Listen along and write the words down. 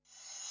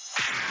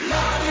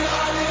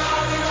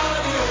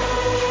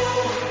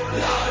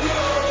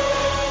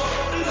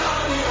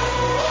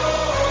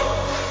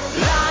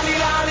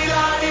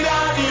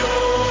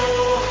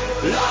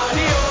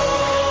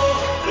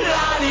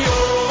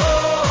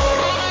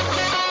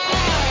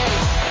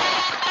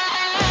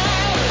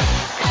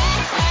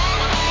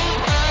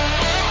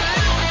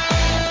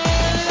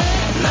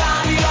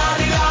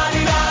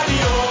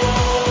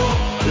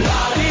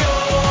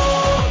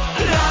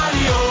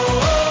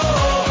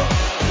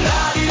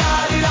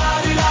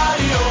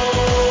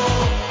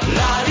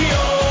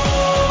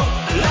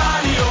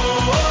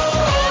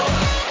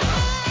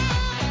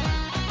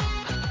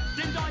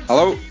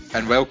Hello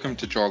and welcome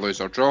to Draw,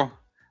 Lose or Draw,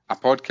 a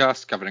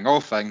podcast covering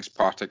all things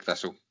Partick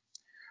Thistle.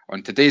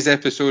 On today's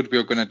episode we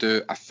are going to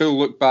do a full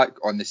look back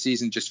on the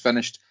season just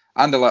finished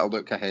and a little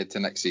look ahead to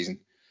next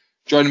season.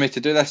 Joining me to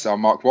do this are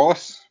Mark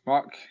Wallace.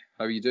 Mark,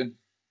 how are you doing?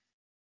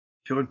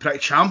 Feeling pretty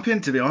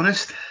champion, to be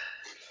honest.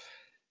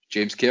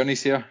 James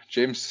Kearney's here.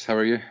 James, how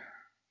are you?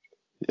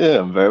 Yeah,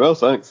 I'm very well,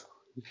 thanks.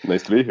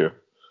 Nice to be here.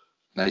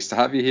 Nice to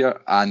have you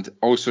here. And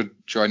also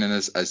joining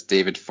us is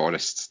David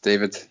Forrest.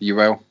 David, you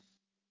well?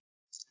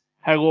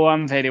 Hello,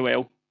 I'm very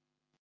well.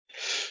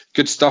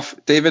 Good stuff.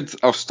 David,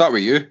 I'll start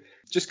with you.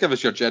 Just give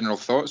us your general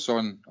thoughts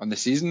on the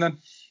season then.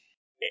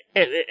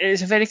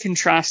 It's a very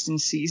contrasting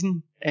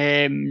season.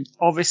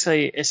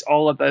 Obviously, it's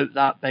all about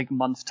that big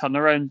month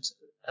turnaround.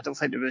 I don't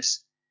think there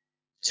was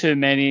too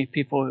many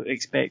people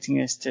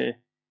expecting us to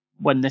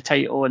win the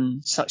title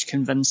in such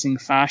convincing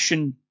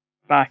fashion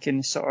back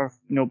in sort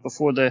of,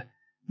 before the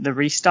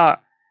restart.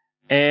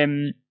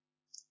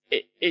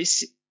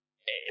 It's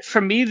for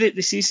me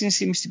the season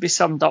seems to be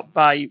summed up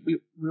by we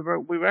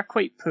were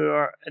quite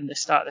poor in the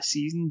start of the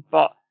season,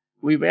 but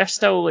we were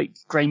still like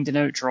grinding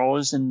out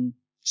draws and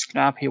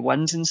scrappy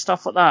wins and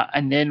stuff like that,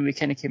 and then we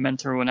kind of came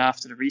into our own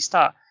after the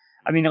restart.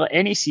 I mean, like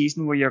any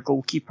season where your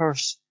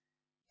goalkeepers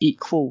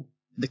equal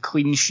the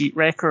clean sheet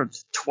record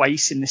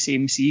twice in the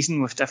same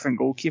season with different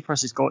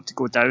goalkeepers has got to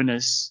go down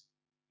as,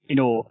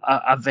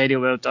 a very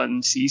well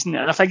done season.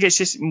 And I think it's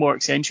just more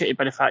accentuated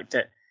by the fact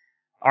that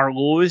our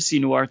lows,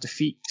 our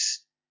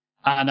defeats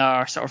and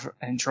our sort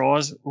of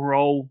draws were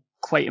all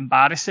quite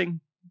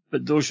embarrassing,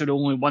 but those are the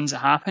only ones that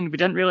happened. We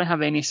didn't really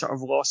have any sort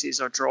of losses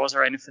or draws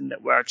or anything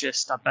that were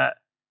just a bit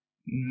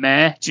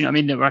meh. Do you know what I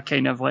mean? That were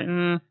kind of like,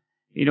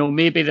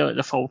 maybe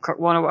the Falkirk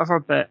one or whatever,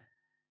 but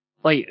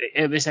like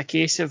it was a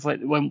case of like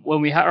when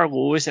we hit our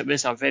lows, it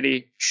was a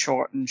very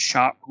short and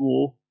sharp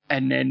low,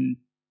 and then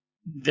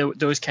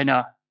those kind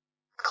of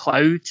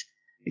cloud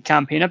the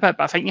campaign a bit.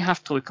 But I think you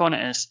have to look on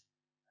it as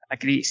a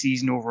great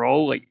season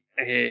overall. Like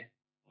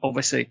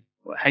obviously,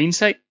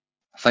 hindsight.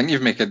 I think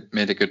you've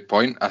made a good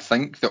point. I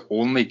think the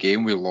only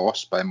game we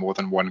lost by more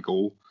than one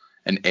goal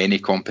in any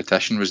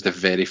competition was the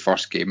very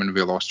first game, and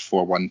we lost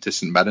 4-1 to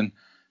St Mirren,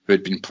 who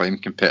had been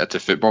playing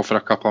competitive football for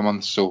a couple of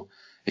months. So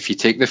if you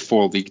take the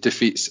 4 league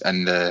defeats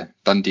and the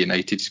Dundee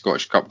United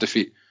Scottish Cup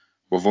defeat,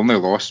 we've only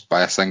lost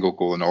by a single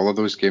goal in all of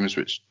those games,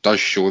 which does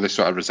show the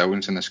sort of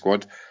resilience in the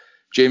squad.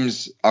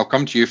 James, I'll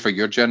come to you for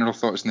your general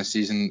thoughts on the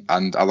season,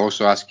 and I'll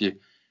also ask you,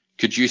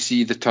 could you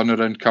see the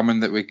turnaround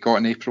coming that we got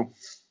in April?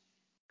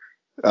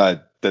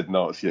 I did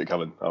not see it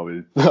coming.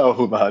 I'll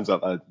hold my hands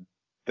up. I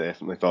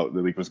definitely thought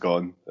the league was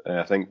gone.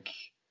 I think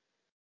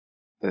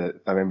I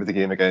remember the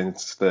game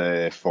against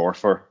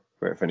Forfar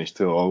where it finished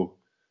 2-2.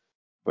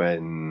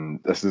 When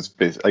I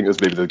think it was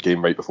maybe the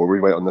game right before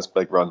we went on this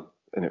big run,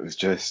 and it was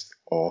just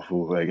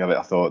awful. Like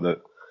I thought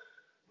that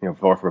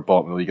Forfar were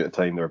bottom of the league at the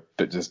time. They were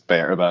just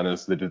better than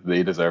us.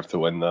 They deserved to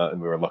win that,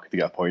 and we were lucky to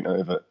get a point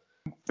out of it.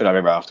 And I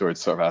remember afterwards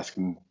sort of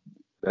asking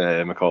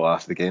McCall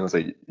after the game, I was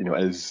like,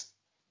 is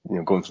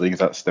going to the league, is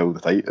that still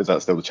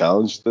the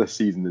challenge this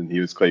season? And he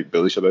was quite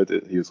bullish about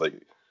it. He was like,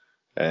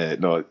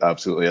 no, it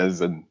absolutely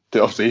is. And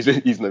obviously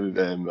he's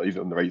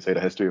on the right side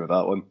of history with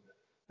that one.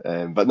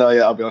 But no,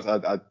 yeah, I'll be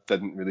honest, I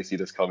didn't really see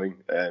this coming.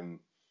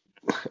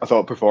 I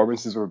thought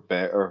performances were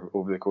better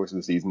over the course of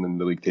the season than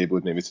the league table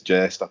would maybe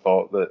suggest. I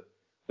thought that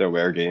there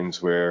were games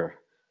where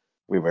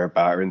we were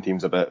battering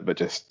teams a bit, but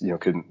just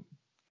couldn't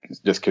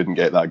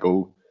get that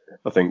goal.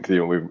 I think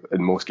in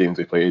most games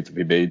we played,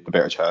 we made the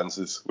better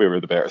chances. We were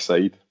the better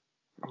side.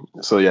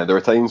 So yeah, there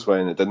were times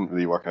when it didn't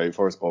really work out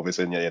for us.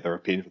 Obviously, and yeah, there were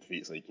painful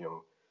defeats like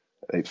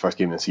the first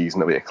game of the season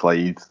that we had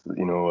Clyde.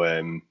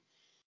 We've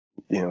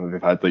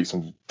had like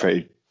some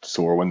pretty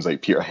sore ones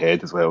like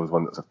Peterhead as well was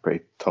one that's a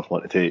pretty tough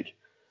one to take.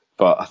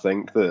 But I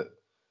think that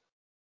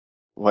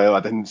while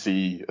I didn't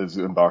see us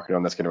embarking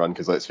on this kind of run,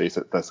 because let's face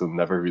it, this will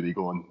never really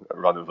go on a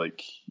run of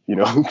like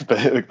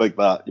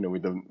that.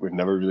 We've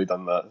never really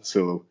done that.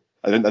 So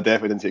I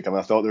definitely didn't see it coming.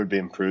 I thought there would be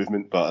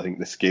improvement, but I think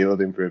the scale of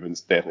the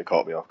improvements definitely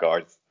caught me off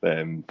guard. But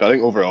I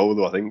think overall,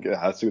 though, I think it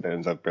has to go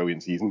down as a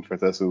brilliant season for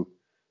Thistle,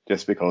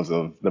 just because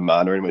of the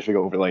manner in which we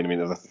got over the line. I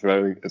mean,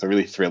 it's a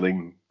really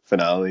thrilling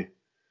finale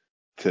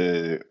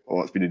to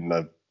what's been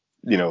an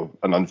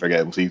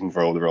unforgettable season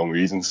for all the wrong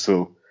reasons.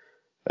 So,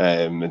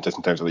 and just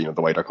in terms of the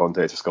wider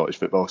context of Scottish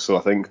football, so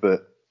I think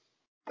that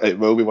it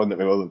will be one that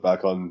we will look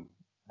back on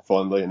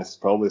fondly, and it's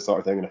probably the sort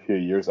of thing in a few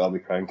years I'll be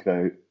cranking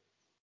out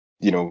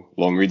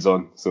long reads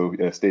on. So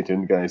yeah, stay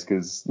tuned, guys,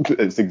 because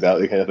it's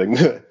exactly the kind of thing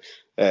that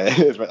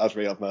that's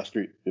right up my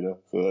street.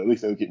 So at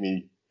least it'll give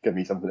me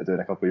something to do in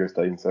a couple of years'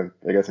 time. So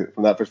I guess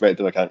from that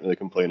perspective, I can't really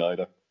complain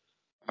either.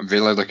 I'm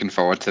really looking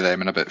forward to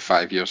them in about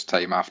 5 years'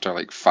 time after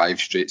like 5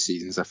 straight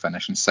seasons of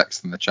finishing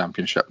 6th in the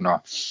championship.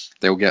 No,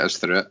 they'll get us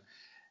through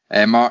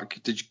it. Mark,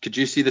 could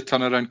you see the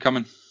turnaround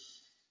coming?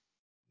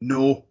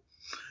 No.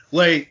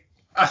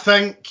 I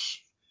think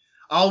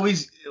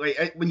always,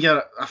 when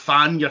you're a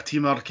fan, your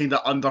team are kind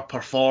of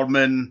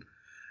underperforming,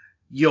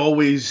 you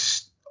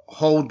always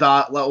hold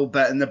that little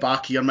bit in the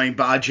back of your mind,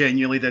 but I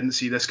genuinely didn't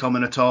see this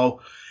coming at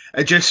all.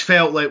 It just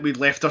felt like we'd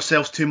left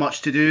ourselves too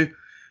much to do.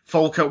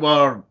 Falkirk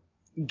were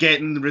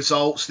getting the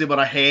results, they were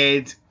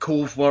ahead,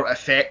 Cove were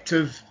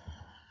effective,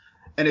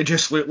 and it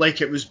just looked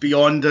like it was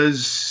beyond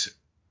us.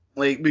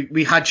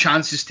 We had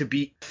chances to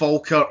beat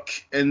Falkirk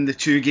in the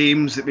 2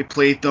 games that we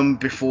played them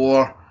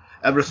before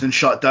everything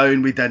shut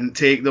down. We didn't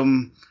take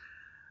them.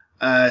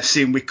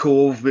 Same with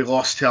Cove, we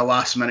lost to a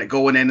last minute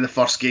goal and then in the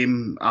first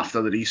game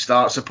after the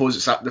restart. I suppose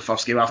it's the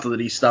first game after the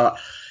restart.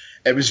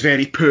 It was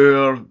very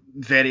poor,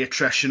 very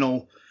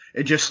attritional.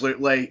 It just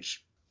looked like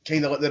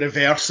kind of like the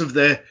reverse of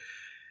the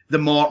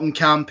Morton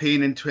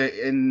campaign in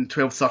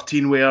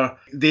 12-13, where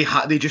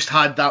they just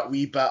had that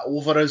wee bit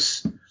over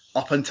us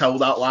up until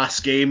that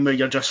last game, where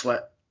you're just like,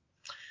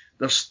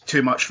 there's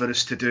too much for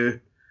us to do.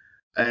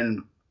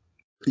 And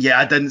yeah,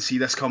 I didn't see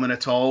this coming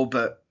at all,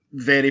 but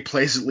very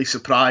pleasantly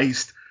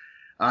surprised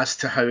as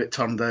to how it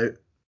turned out.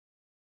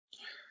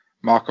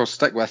 Mark, I'll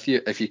stick with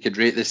you. If you could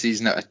rate the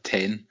season out of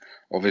 10,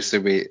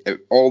 obviously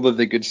all of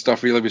the good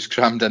stuff really was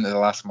crammed into the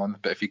last month,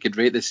 but if you could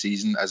rate the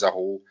season as a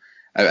whole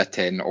out of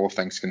 10, all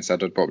things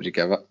considered, what would you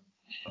give it?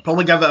 I'd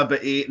probably give it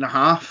about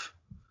 8.5,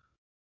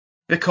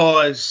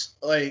 because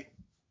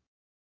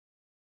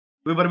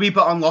we were a wee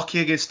bit unlucky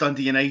against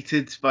Dundee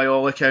United by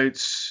all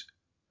accounts.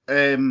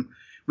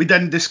 We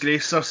didn't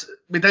disgrace us.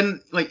 We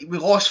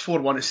lost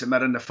 4-1 to St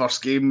Mirren the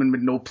first game and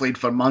we'd no played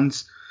for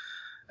months.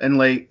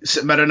 And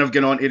St Mirren have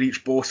gone on to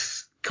reach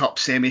both cup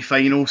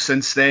semi-finals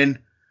since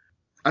then.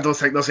 I don't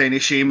think there's any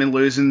shame in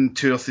losing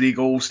 2 or 3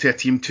 goals to a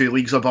team 2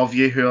 leagues above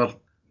you who are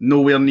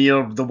nowhere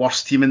near the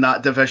worst team in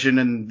that division,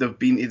 and they've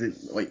been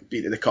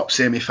to the cup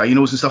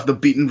semi-finals and stuff.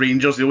 They've beaten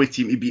Rangers, the only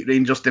team to beat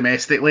Rangers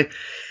domestically.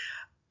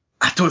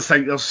 I don't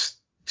think there's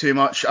too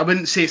much. I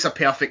wouldn't say it's a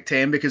perfect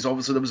 10 because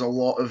obviously there was a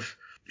lot of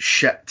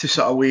shit to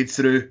sort of wade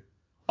through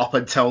up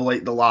until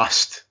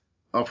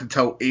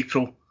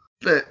April.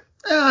 But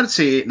I'd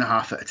say 8.5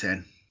 out of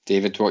 10.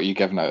 David, what are you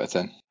giving out of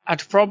 10?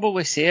 I'd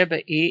probably say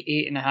about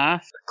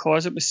 8.5,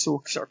 because it was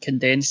so sort of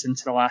condensed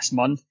into the last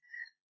month.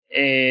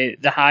 The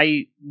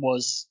high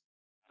was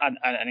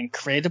an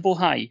incredible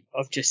high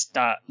of just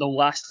that the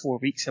last 4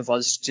 weeks of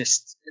us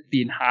just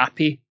being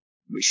happy,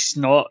 which is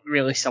not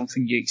really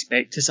something you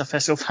expect as a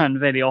Thistle fan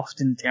very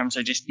often, in terms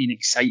of just being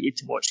excited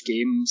to watch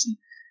games and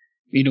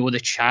the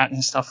chat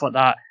and stuff like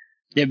that.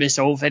 It was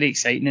all very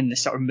exciting and the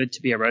sort of mood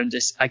to be around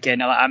us.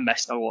 Again, I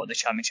missed a lot of the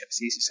championship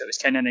season, so it was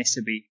kind of nice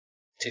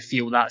to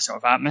feel that sort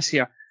of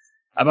atmosphere.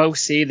 I will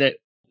say that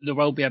there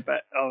will be a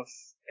bit of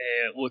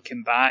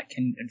looking back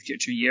in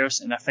future years,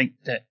 and I think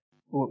that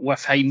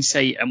with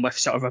hindsight and with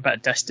sort of a bit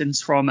of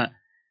distance from it,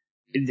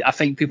 I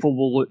think people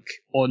will look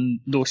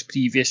on those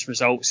previous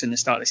results in the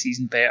start of the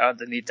season better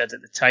than they did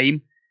at the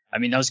time. I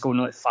mean, us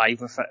going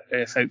 5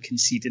 without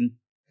conceding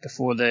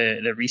before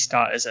the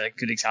restart is a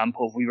good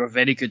example. We were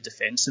very good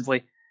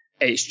defensively.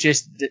 It's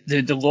just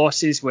the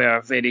losses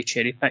were very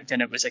cherry picked,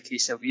 and it was a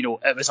case of,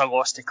 it was a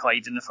loss to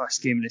Clyde in the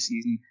first game of the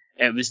season.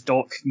 It was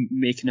Doc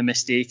making a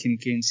mistake and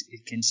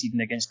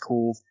conceding against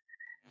Cove.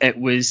 It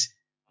was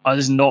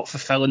us not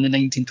fulfilling the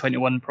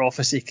 1921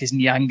 prophecy because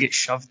Niang gets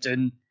shoved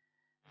in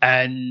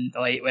and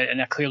in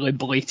a clearly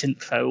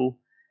blatant foul.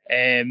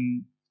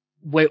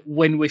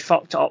 When we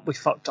fucked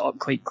it up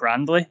quite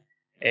grandly.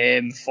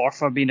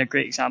 Forfar being a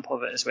great example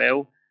of it as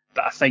well.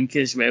 But I think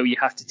as well you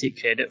have to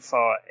take credit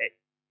for it.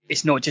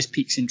 It's not just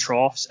peaks and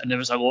troughs, and there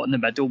was a lot in the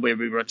middle where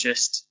we were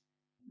just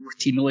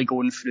routinely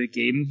going through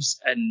games,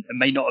 and it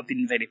might not have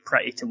been very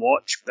pretty to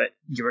watch, but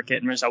you were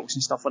getting results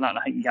and stuff like that, and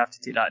I think you have to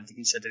take that into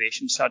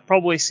consideration. So I'd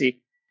probably say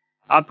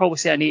an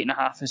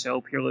 8.5 as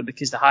well, purely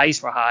because the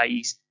highs were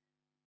highs,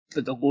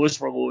 but the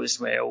lows were low as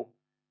well,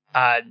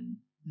 and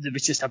there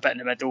was just a bit in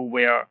the middle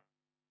where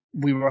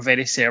we were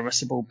very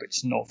serviceable, but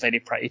it's not very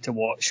pretty to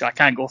watch. So I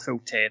can't go full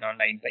 10 or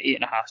 9, but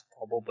 8.5 is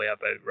probably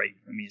about right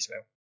for me as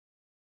well.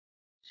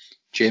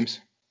 James?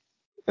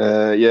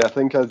 I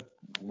think I'd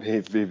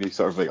maybe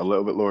sort of a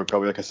little bit lower,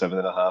 probably a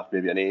 7.5,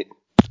 maybe an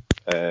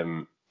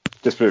 8.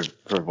 Just for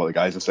what the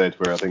guys have said,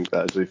 where I think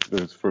that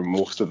actually for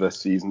most of this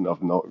season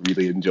I've not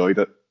really enjoyed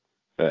it.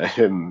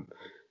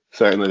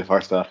 Certainly the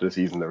first half of the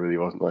season there really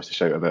wasn't much to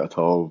shout about at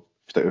all,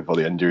 particularly with all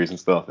the injuries and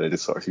stuff. It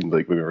just sort of seemed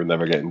like we were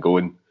never getting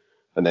going.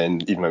 And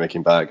then even when we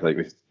came back, we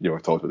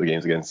talked about the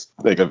games against,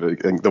 I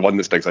think the one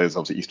that sticks out is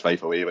obviously East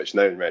Fife away, which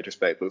now in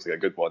retrospect looks like a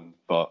good one,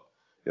 but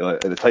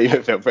at the time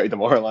it felt pretty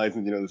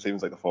demoralising, the same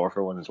as the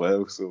Forfar one as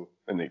well, so,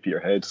 and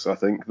Peterhead. So I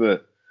think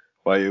that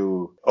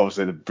while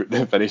obviously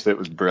the finish that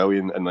was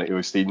brilliant, and like you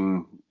were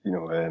seeing,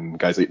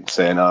 guys like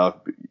Senna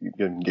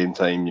in game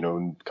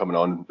time, coming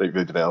on, like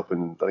really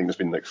developing. I think there's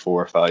been like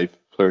 4 or 5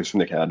 players from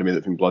the academy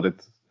that've been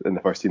blooded in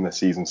the first team this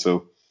season,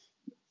 so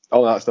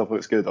all that stuff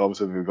looks good.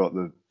 Obviously we've got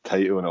the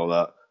title and all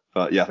that,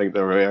 but yeah, I think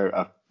there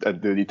were, I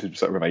do need to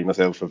sort of remind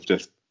myself of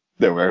just,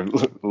 there were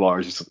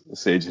large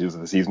stages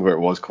of the season where it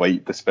was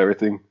quite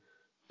dispiriting,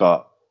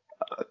 but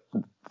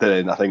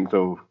then I think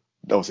though,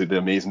 obviously the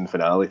amazing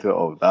finale to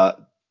all of that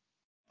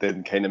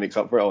then kind of makes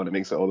up for it all, and it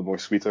makes it all the more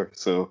sweeter.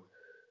 So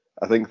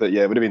I think that,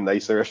 yeah, it would have been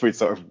nicer if we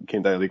sort of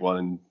came down League One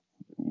and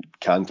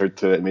cantered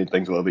to it and made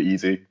things a little bit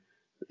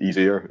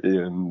easier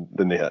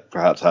than they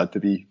perhaps had to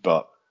be.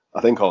 But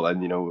I think all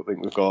in, I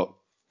think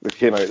we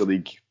came out of the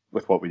league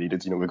with what we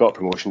needed. We got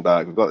promotion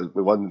back. We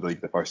won the league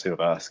the first time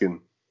of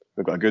asking.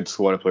 We've got a good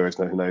squad of players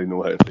now who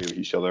know how to play with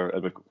each other,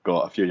 and we've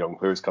got a few young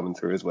players coming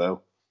through as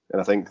well. And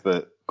I think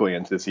that going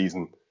into the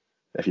season,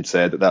 if you'd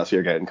said that that's what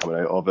you're getting coming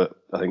out of it,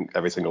 I think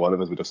every single one of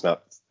us would have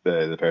snapped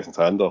the person's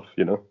hand off,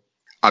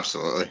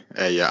 Absolutely.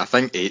 Yeah, I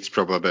think 8's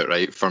probably about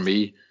right. For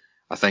me,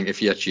 I think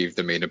if you achieve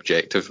the main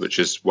objective, which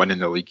is winning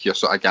the league, you're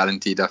sort of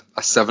guaranteed a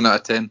 7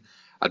 out of 10.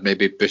 I'd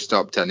maybe boost it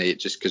up to an 8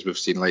 just because we've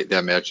seen like the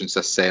emergence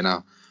of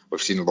Senna.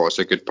 We've seen lots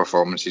of good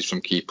performances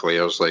from key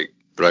players like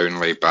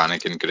Brownlee,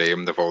 Bannigan,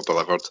 Graham. They've all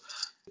delivered.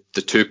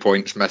 The 2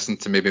 points missing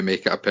to maybe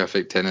make it a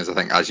perfect 10 is, I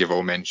think, as you've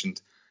all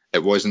mentioned,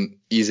 it wasn't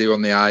easy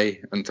on the eye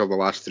until the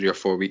last 3 or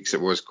 4 weeks.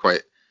 It was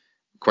quite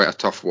a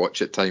tough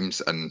watch at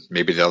times, and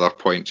maybe the other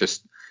point,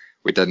 just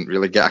we didn't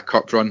really get a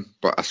cup run,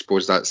 but I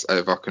suppose that's out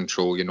of our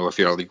control. If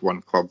you're a League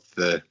One club,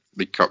 the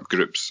League Cup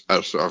groups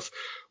are sort of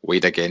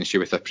weighed against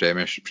you with a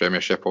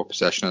Premiership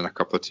opposition and a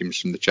couple of teams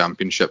from the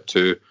Championship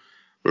too.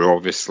 We're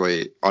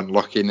obviously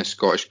unlucky in the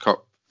Scottish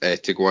Cup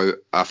to go out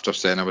after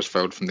Senna was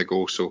fouled from the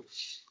goal, so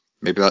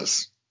maybe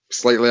that's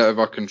slightly out of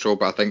our control,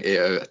 but I think 8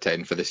 out of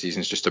 10 for the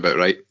season is just about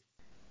right.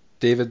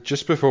 David,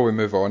 just before we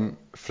move on,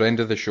 friend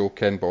of the show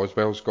Ken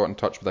Boswell's got in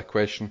touch with a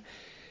question.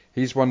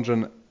 He's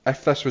wondering,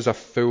 if this was a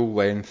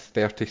full-length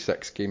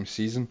 36-game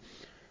season,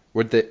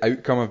 would the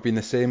outcome have been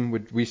the same?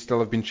 Would we still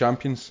have been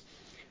champions?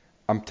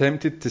 I'm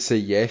tempted to say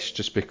yes,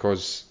 just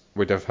because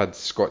we'd have had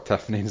Scott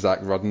Tiffany and Zach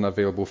Rudden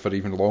available for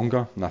even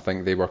longer, and I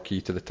think they were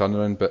key to the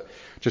turnaround, but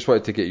just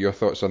wanted to get your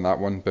thoughts on that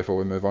one before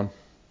we move on.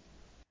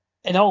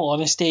 In all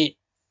honesty,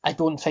 I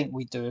don't think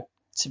we do,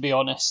 to be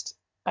honest.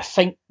 I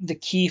think the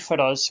key for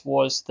us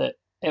was that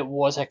it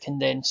was a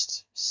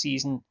condensed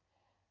season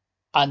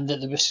and that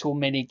there were so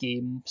many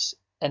games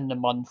in the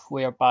month,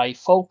 whereby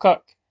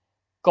Falkirk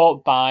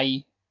got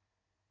by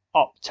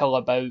up till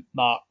about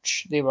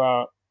March. They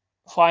were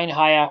flying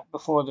higher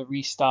before the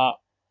restart.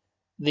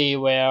 They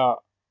were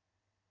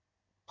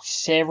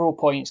several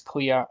points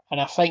clear,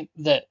 and I think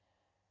that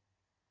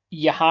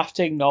you have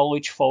to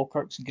acknowledge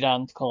Falkirk's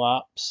grand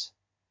collapse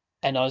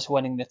in us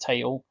winning the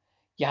title.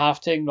 You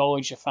have to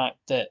acknowledge the fact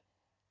that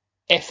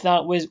if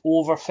that was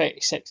over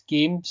 36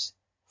 games,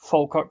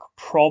 Falkirk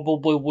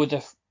probably would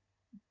have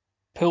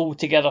pulled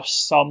together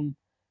some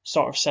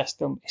sort of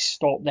system to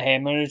stop the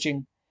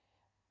hemorrhaging,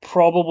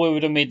 probably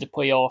would have made the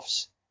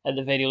playoffs at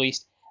the very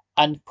least,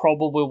 and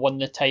probably won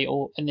the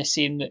title in the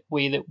same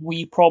way that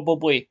we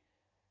probably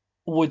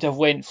would have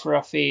went for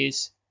a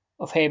phase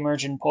of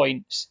hemorrhaging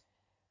points.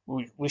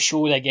 We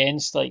showed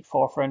against like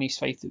Forfar and East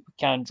Fife that we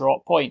can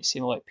drop points,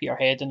 like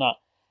Peterhead and that.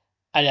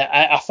 And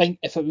I think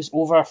if it was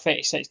over a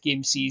 36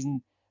 game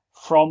season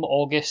from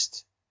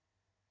August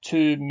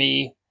to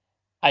May,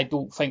 I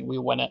don't think we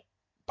win it.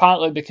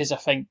 Partly because I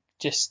think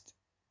just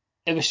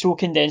it was so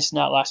condensed in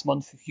that last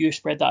month. If you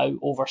spread that out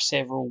over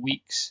several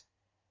weeks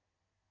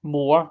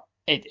more,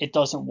 it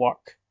doesn't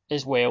work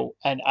as well.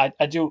 And I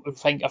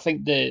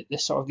think the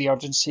sort of the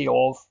urgency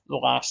of the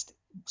last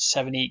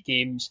 7-8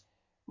 games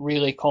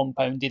really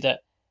compounded it,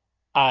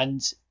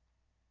 and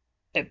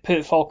it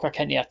put Falkirk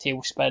into a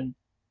tailspin.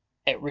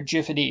 It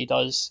rejuvenated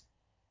us,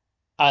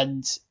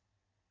 and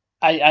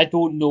I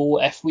don't know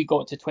if we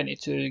got to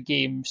 22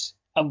 games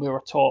and we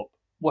were top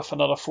with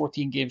another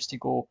 14 games to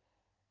go,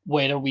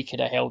 whether we could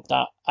have held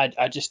that.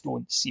 I just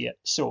don't see it.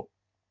 So,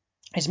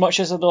 as much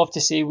as I'd love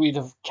to say we'd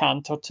have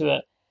cantered to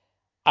it,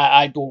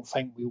 I don't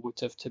think we would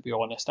have, to be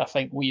honest. I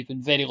think we've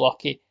been very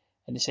lucky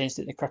in the sense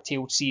that the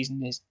curtailed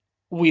season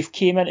we've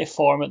came into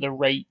form at the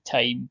right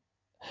time.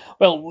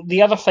 Well,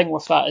 the other thing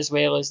with that as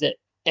well is that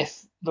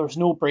if there's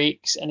no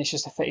breaks and it's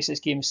just a 36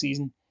 game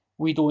season,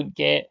 we don't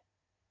get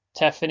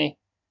Tiffany,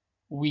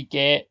 we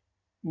get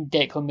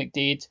Declan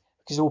McDaid,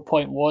 because the whole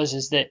point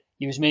is that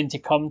he was meant to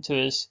come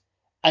to us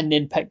and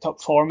then picked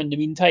up form in the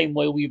meantime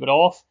while we were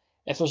off.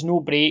 If there's no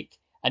break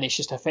and it's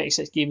just a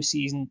 36 game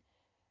season,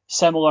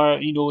 similar,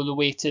 the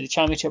way to the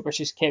Championship, which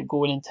just kept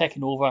going and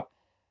ticking over,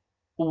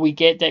 we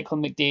get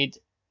Declan McDaid.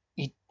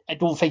 I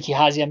don't think he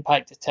has the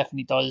impact that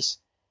Tiffany does,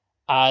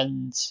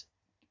 and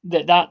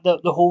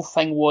the whole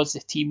thing was the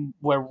team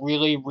were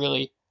really,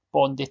 really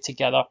bonded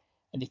together,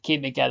 and they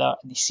came together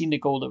and they seen the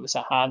goal that was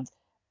at hand,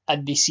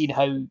 and they seen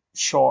how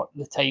short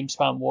the time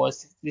span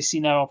was. They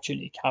seen our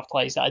opportunity to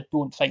capitalise that. I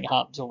don't think it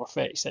happens over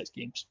 36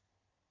 games.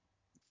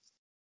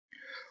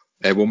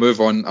 We'll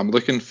move on. I'm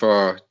looking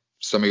for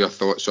some of your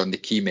thoughts on the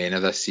key men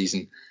of this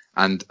season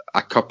and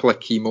a couple of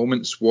key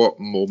moments. What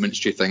moments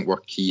do you think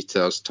were key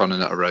to us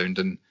turning it around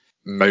and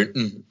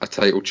mounting a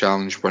title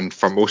challenge when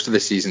for most of the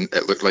season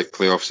it looked like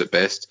playoffs at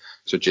best?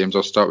 So James,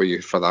 I'll start with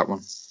you for that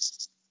one.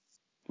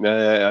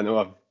 Yeah, I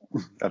know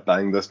I've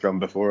banged this drum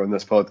before on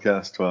this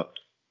podcast, but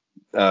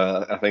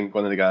I think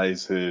one of the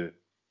guys who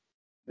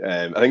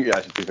I think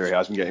actually to be fair, he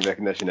has been getting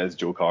recognition is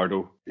Joe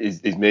Cardle.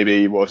 He's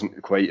maybe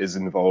wasn't quite as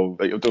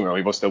involved. Like, don't know,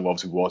 he was still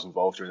obviously was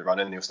involved during the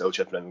running. He was still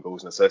chipping in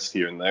goals and assists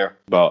here and there,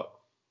 but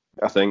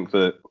I think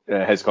that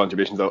his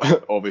contributions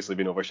have obviously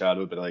been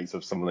overshadowed by the likes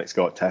of someone like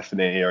Scott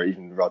Tiffany or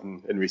even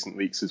Rudden in recent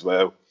weeks as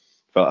well.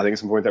 But I think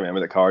it's important to remember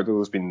that Cardle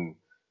has been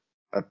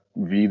a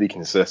really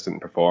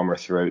consistent performer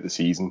throughout the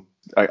season.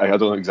 I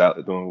don't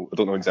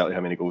know exactly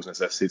how many goals and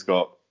assists he's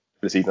got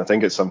for the season. I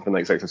think it's something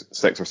like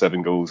six or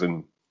seven goals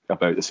and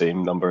about the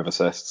same number of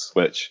assists,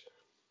 which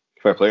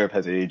for a player of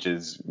his age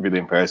is really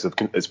impressive,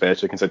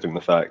 especially considering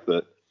the fact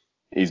that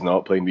he's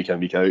not playing week in,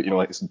 week out.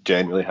 Like it's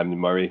generally him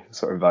and Murray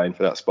sort of vying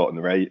for that spot on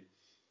the right.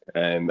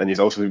 And he's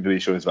also really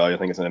shown his value, I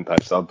think, as an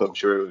impact sub. But I'm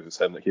sure it was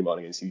him that came on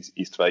against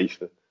East Fife,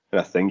 and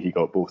I think he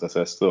got both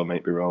assists, though I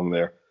might be wrong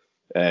there.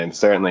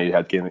 Certainly he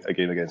had a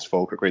game against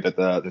Falkirk where he did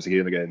that. There's a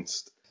game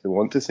against, I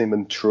want to say,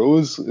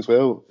 Montrose as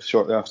well,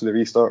 shortly after the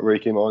restart, where he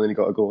came on and he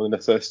got a goal and an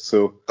assist.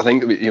 So I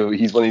think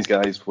he's one of these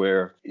guys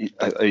where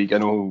I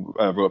know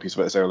I wrote a piece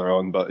about this earlier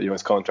on, but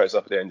his contract's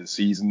up at the end of the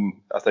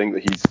season. I think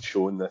that he's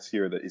shown this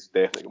year that he's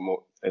definitely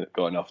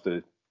got enough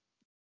to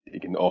he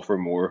can offer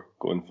more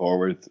going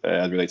forward.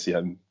 I'd really like to see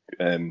him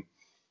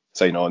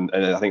sign on.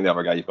 And I think the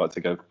other guy you've got to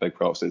give big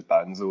props to is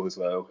Banzo as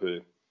well, who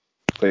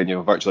played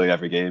virtually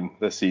every game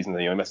this season.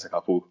 He missed a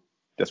couple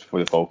just before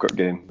the Falkirk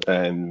game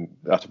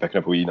after picking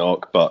up a wee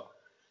knock. But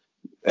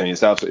I mean,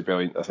 it's absolutely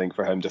brilliant, I think,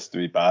 for him just to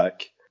be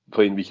back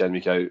playing week in,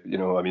 week out.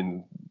 I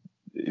mean,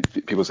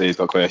 people say he's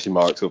got question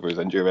marks over his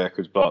injury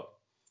records, but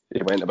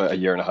he went about a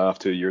year and a half,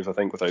 2 years, I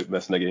think, without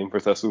missing a game for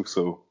Thistle.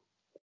 So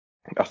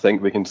I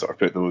think we can sort of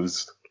put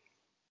those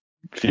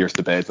fears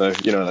to bed now.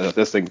 I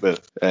just think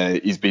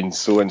that he's been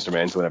so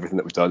instrumental in everything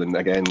that we've done. And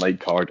again, like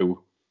Cardle,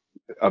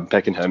 I'm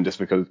picking him just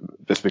because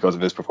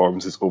of his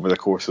performances over the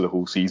course of the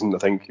whole season. I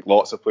think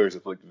lots of players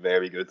have looked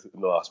very good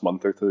in the last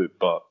month or two,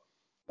 but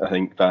I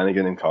think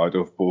Vanagon and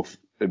Cardle have both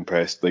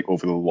impressed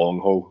over the long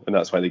haul, and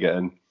that's why they get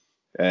in.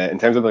 In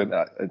terms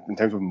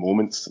of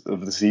moments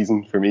of the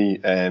season for me,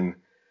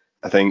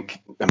 I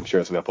think, I'm sure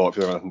it's a bit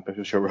popular,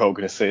 I'm sure we're all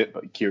going to say it,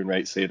 but Kieran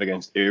Wright's save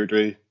against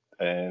Airdrie,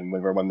 when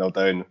we're 1-0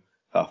 down,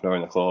 half an hour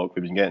on the clock,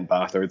 we've been getting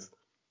battered.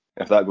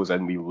 If that goes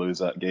in, we lose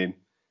that game.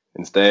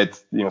 Instead,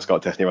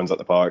 Scott Tiffany runs up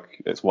the park,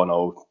 it's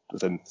 1-0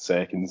 within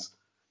seconds,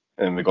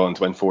 and we go on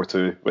to win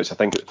 4-2, which I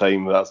think at the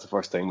time, that's the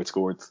first time we'd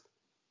scored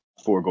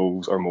 4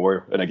 goals or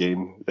more in a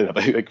game in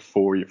about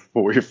 4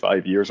 or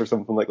 5 years or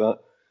something like that.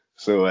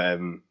 So,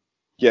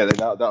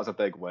 that was a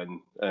big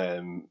win.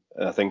 And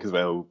I think as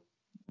well,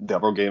 the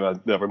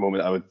other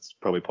moment I would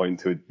probably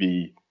point to would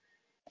be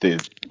the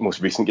most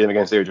recent game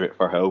against Airdrie at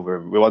Firhill, where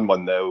we won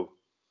 1-0.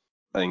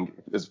 I think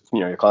it was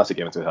a classic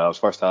game in 2 halves.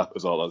 First half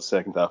was all us,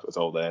 second half was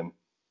all them.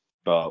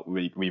 But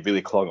we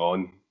really clung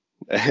on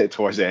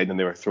towards the end, and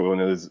they were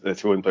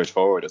throwing players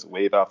forward as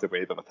wave after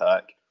wave of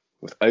attack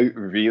without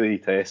really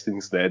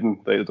testing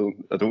Snedden. I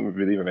don't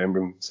really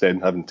remember Snedden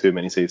having too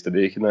many saves to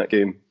make in that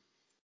game.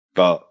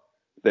 But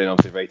then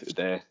obviously right at the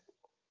death,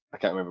 I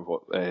can't remember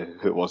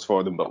who it was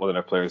for them, but one of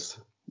their players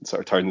sort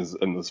of turns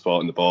in the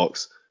spot in the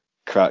box,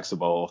 cracks the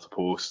ball off the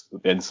post,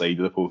 the inside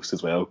of the post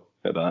as well,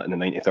 at that in the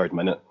 93rd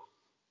minute.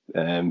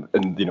 And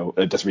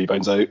it just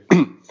rebounds out.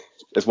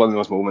 It's one of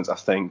those moments, I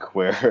think,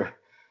 where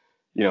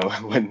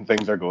when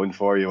things are going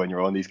for you, when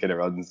you're on these kind of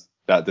runs,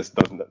 that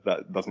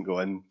doesn't go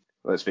in.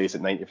 Let's face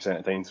it, 90%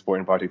 of the time,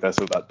 Sporting Partick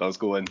Thistle, that does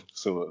go in.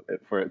 So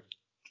for it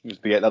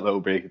to get that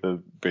little break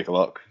of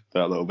luck,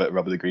 that little bit of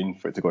rub of the green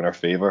for it to go in our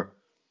favour,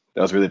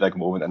 that was a really big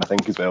moment. And I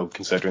think as well,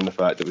 considering the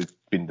fact that we've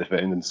been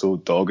defending so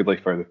doggedly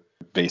for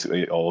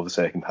basically all of the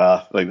second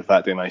half, the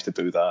fact that we managed to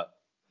do that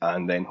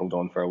and then hold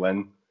on for a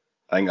win,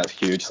 I think that's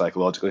huge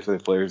psychologically for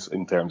the players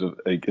in terms of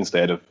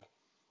instead of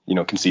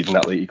conceding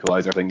that late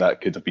equaliser. I think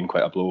that could have been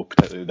quite a blow,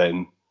 particularly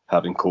then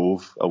having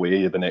Cove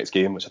away the next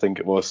game, which I think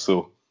it was.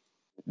 So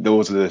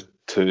those are the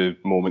 2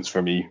 moments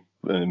for me,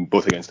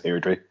 both against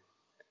Airdrie,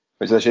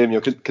 which is a shame.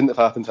 Couldn't have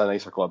happened to a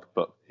nicer club,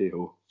 but hey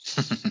ho.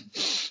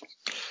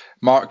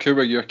 Mark, who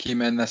were your key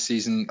men this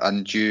season,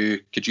 and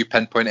could you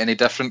pinpoint any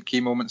different key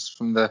moments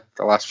from the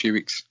last few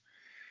weeks?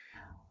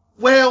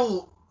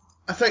 Well,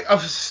 I think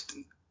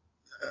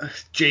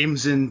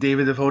James and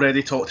David have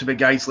already talked about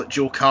guys like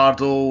Joe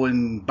Cardle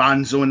and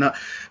Banzo and that,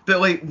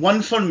 but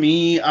one for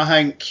me, I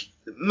think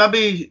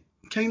maybe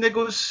kind of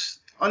goes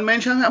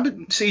unmentioned. I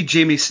would say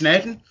Jamie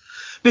Snedden,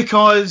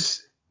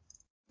 because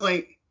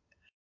I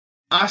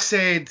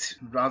said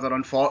rather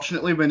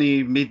unfortunately when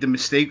he made the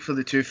mistake for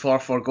the 2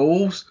 4-4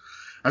 goals,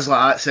 I was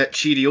like, that's it,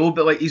 cheerio.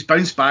 But he's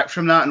bounced back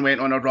from that and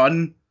went on a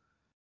run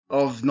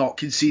of not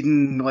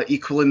conceding,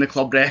 equaling the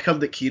club record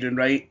that Kieran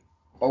Wright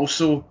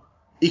also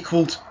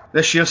equalled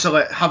this year. So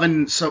like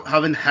having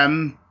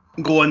him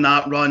go on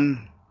that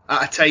run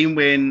at a time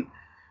when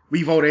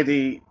we've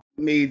already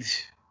made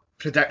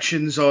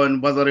predictions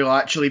on whether he'll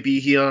actually be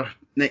here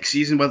next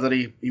season, whether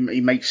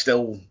he might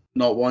still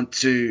not want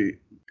to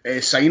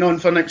sign on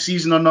for next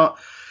season or not.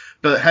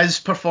 But his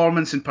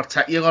performance in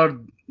particular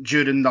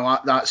during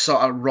that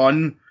sort of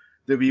run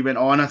that we went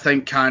on, I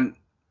think can't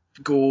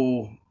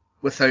go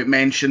without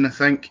mention. I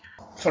think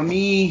for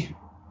me,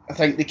 I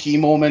think the key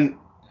moment,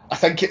 I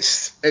think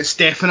it's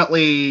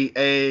definitely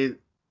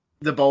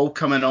the ball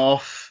coming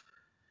off.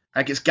 I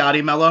think it's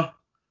Gary Miller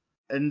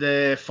in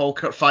the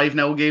Falkirk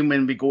 5-0 game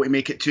when we go to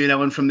make it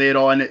 2-0, and from there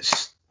on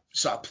it's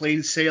sort of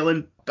plain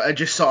sailing, but it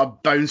just sort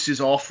of bounces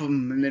off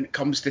him, and then it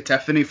comes to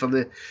Tiffany for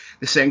the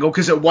second goal.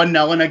 Because at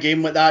 1-0 in a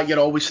game like that, you're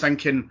always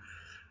thinking,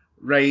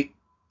 right,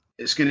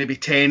 it's going to be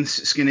tense,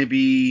 it's going to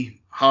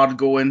be hard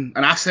going,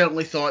 and I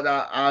certainly thought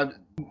that. I'd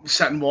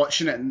sitting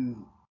watching it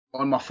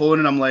on my phone,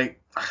 and I'm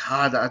like,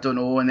 I don't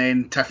know, and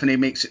then Tiffany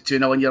makes it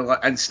 2-0, and you're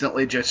like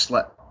instantly just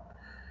like,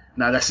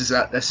 nah, this is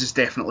it. This is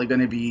definitely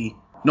going to be,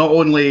 not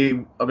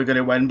only are we going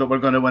to win, but we're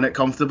going to win it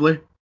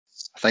comfortably.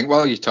 I think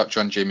while you touch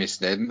on Jamie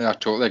Sneddon there, I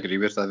totally agree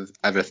with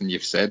everything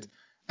you've said.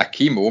 A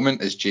key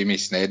moment is Jamie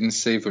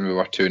Sneddon's save when we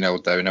were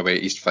 2-0 down away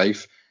at East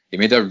Fife. He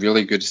made a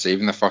really good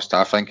save in the first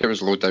half. I think it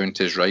was low down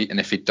to his right, and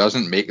if he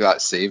doesn't make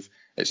that save,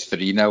 it's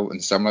 3-0,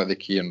 and similar to the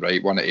Kean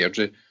Wright one at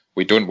Airdrie,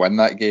 we don't win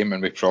that game,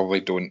 and we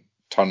probably don't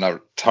turn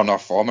our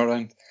form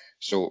around.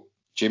 So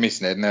Jamie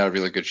Sneddon there, a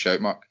really good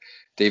shout, Mark.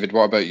 David,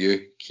 what about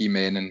you? Key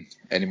men and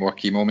any more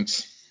key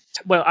moments?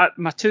 Well,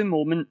 my two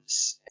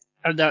moments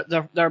are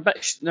they're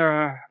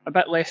a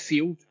bit left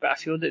field, but I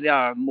feel that they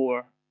are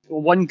more,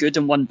 one good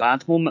and one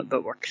bad moment,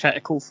 but were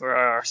critical for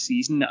our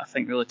season that I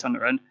think really turned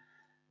it around.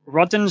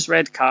 Rudden's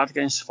red card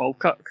against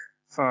Falkirk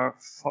for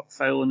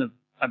foul and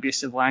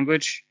abusive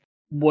language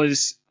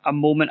was a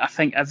moment I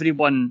think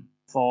everyone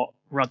thought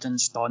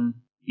Rudden's done.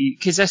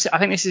 Because I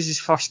think this is his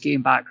first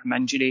game back from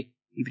injury.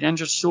 He'd been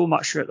injured so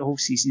much throughout the whole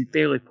season, he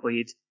barely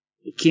played.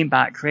 He came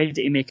back ready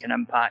to make an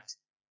impact,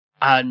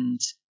 and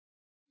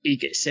he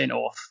gets sent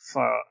off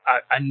for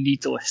a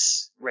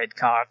needless red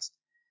card.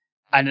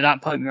 And at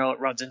that point, we were like,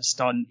 Rudden's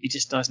done. He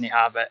just doesn't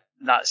have it.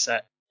 That's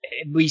it.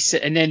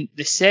 And then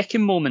the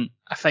second moment,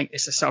 I think,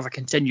 is a sort of a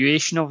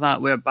continuation of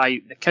that, whereby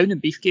the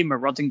Cowdenbeath game where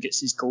Rudden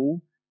gets his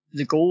goal,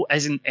 the goal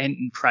isn't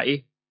ending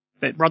pretty,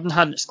 but Rudden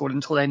hadn't scored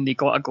until then. They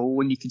got a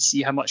goal, and you could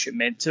see how much it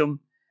meant to him,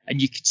 and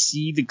you could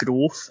see the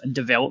growth and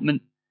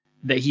development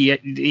that he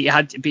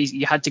had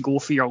to go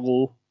for your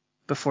low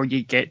before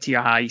you get to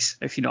your highs,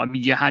 if you know what I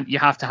mean. You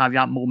have to have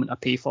that moment of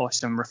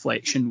pathos and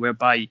reflection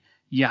whereby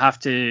you have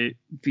to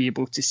be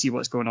able to see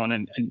what's going on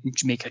and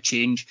make a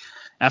change.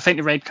 And I think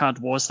the red card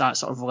was that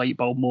sort of light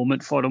bulb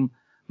moment for him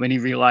when he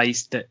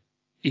realised that,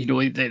 you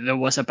know, that there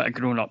was a bit of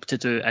growing up to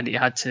do, and he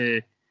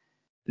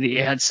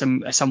had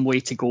some way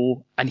to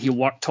go, and he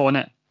worked on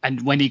it.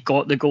 And when he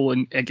got the goal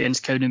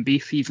against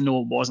Cowdenbeath, even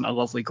though it wasn't a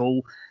lovely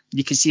goal,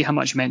 you could see how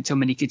much it meant to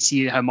him, and you could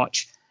see how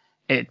much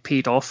it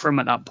paid off for him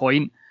at that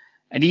point.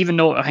 And even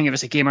though I think it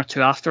was a game or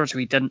two afterwards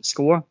we didn't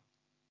score,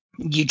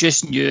 you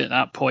just knew at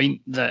that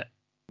point that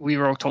we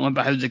were all talking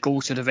about how the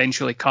goals would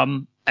eventually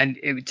come. And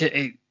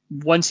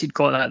once he'd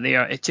got that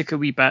there, it took a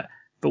wee bit.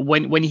 But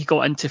when he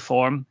got into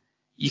form,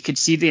 you could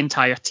see the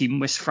entire team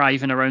was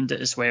thriving around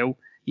it as well.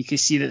 You could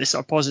see that the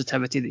sort of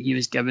positivity that he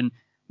was given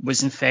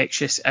was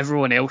infectious.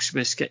 Everyone else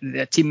was,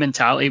 the team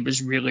mentality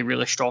was really,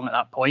 really strong at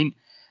that point.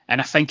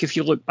 And I think if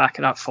you look back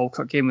at that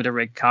Falkirk game with the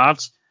red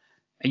cards,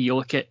 and you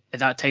look at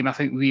that time, I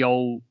think we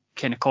all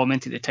kind of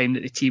commented at the time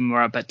that the team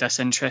were a bit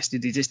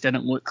disinterested. They just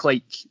didn't look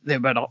like they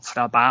were up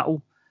for a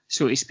battle,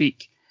 so to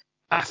speak.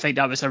 I think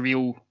that was a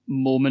real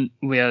moment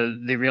where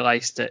they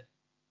realised that,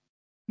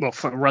 well,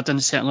 for Rudden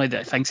certainly,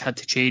 that things had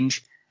to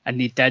change,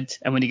 and they did.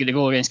 And when he got the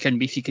goal against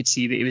Cowdenbeath, you could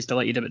see that he was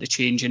delighted about the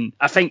change. And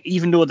I think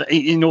even though that,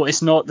 you know,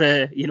 it's not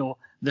the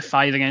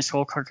fight against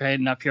Falkirk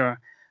and a pure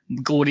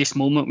glorious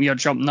moment where you're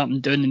jumping up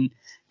and down and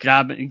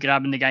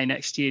grabbing the guy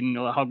next to you and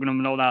hugging him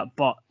and all that,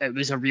 but it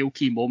was a real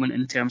key moment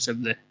in terms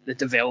of the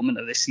development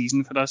of this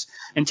season for us.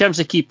 In terms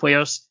of key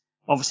players,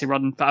 obviously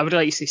Rudden, but I would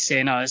like to say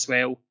Senna as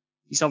well.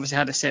 He's obviously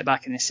had a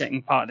setback in the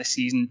second part of the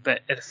season,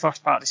 but in the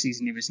first part of the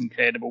season he was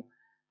incredible,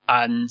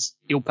 and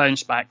he'll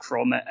bounce back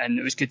from it, and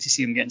it was good to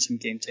see him getting some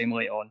game time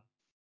late on.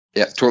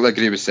 Yeah, totally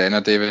agree with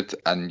Senna, David,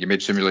 and you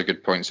made some really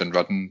good points on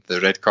Rudden. The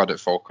red card at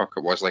Falkirk,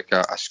 it was like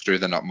a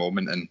screw-them up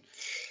moment, and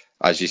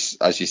as you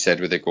said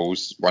with the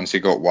goals, once he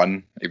got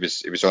one, he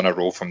was on a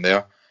roll from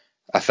there.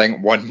 I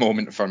think one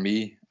moment for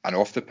me, an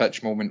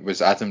off-the-pitch moment,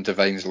 was Adam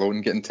Devine's loan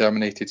getting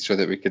terminated so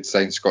that we could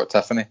sign Scott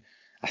Tiffany.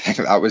 I think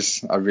that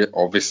was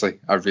obviously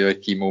a really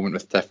key moment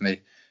with Tiffany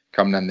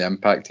coming in, the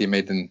impact he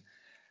made. And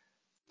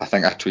I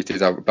think I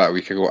tweeted about a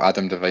week ago,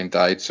 Adam Devine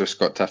died so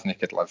Scott Tiffany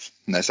could live.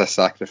 And it's a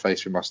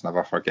sacrifice we must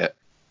never forget.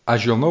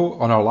 As you'll know,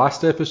 on our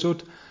last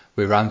episode,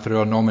 we ran through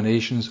our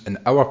nominations and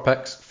our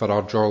picks for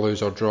our Draw,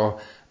 Lose or Draw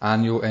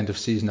annual end of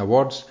season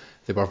awards.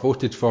 They were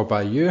voted for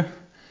by you.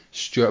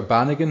 Stuart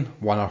Bannigan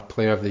won our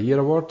Player of the Year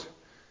award.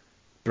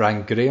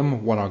 Brian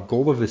Graham won our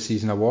Goal of the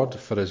Season award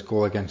for his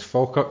goal against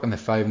Falkirk in the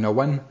 5-0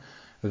 win.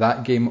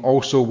 That game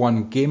also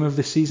won Game of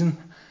the Season.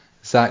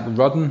 Zach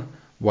Rudden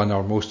won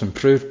our Most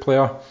Improved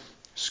Player.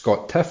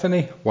 Scott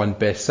Tiffany won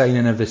Best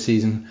Signing of the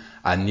Season.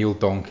 And Neil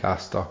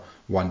Doncaster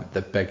won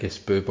the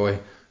Biggest Boo Boy.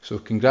 So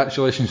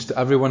congratulations to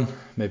everyone,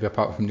 maybe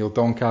apart from Neil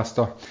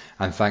Doncaster,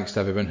 and thanks to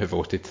everyone who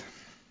voted.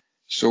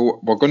 So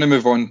we're going to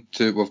move on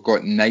to, we've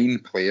got 9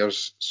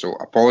 players, so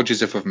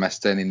apologies if we've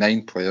missed any,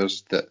 9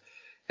 players that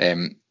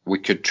we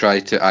could try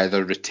to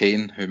either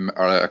retain who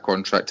are out of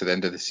contract at the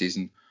end of the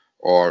season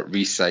or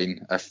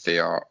re-sign if they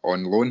are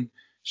on loan.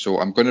 So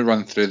I'm going to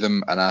run through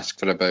them and ask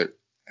for about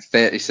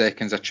 30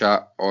 seconds of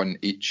chat on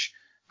each,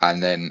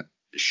 and then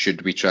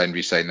should we try and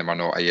re-sign them or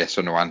not, a yes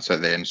or no answer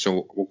at the end.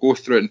 So we'll go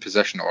through it in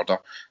position order.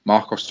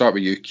 Mark, I'll start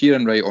with you.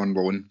 Kieran Wright on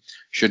loan.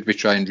 Should we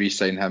try and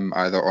re-sign him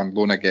either on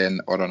loan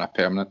again or on a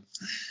permanent?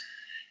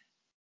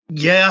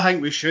 Yeah, I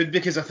think we should,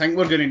 because I think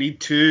we're going to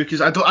need to.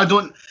 Because I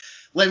don't.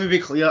 Let me be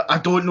clear. I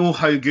don't know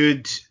how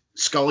good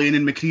Scullion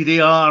and McCready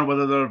are,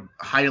 whether they're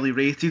highly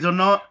rated or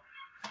not.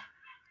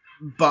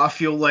 But I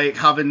feel like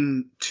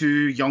having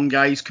 2 young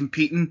guys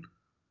competing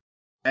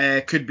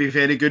could be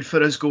very good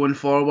for us going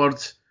forward.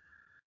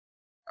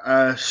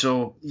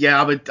 So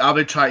yeah, I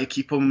would try to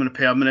keep him in a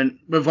permanent.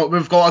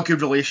 We've got a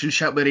good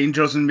relationship with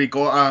Rangers, and we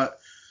got a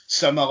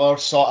similar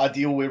sort of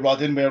deal with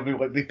Rudden where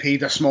we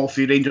paid a small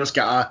fee. Rangers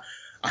I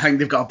think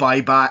they've got a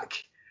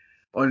buyback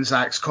on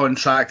Zach's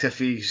contract if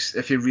he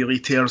really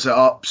tears it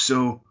up.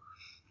 So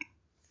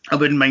I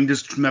wouldn't mind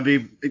us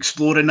maybe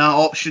exploring that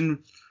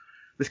option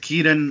with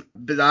Kieran,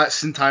 but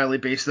that's entirely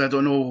based. I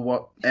don't know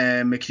what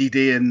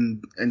McCready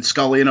and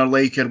Scullion are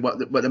like, or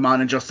what the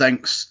manager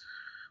thinks,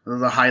 whether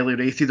they're highly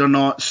rated or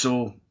not.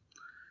 So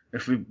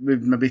if we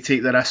maybe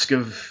take the risk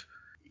of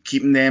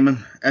keeping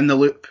them in the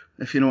loop,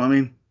 if you know what I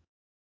mean.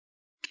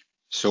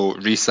 So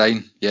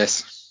re-sign,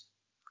 yes.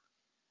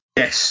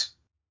 Yes.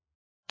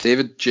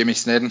 David, Jamie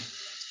Snedden.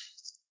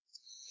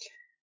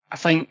 I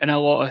think in a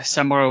lot of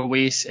similar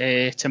ways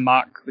to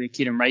Mark with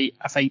Kieran Wright,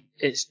 I think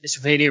it's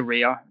very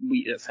rare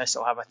we at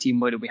Thistle have a team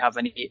where we have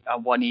a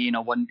 1A and a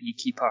 1B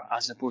keeper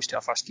as opposed to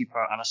a first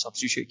keeper and a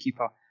substitute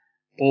keeper.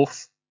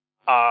 Both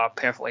are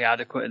perfectly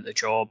adequate at the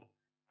job.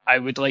 I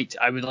would like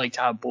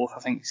to have both. I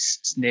think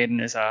Snedden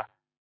is a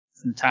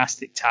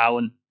fantastic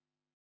talent.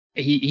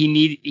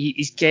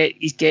 He's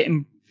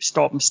getting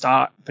stop and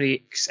start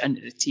breaks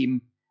into the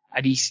team,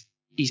 and he's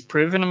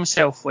proven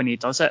himself when he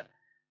does it.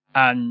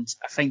 And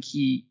I think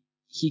he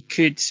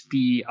could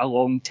be a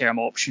long-term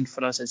option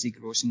for us as he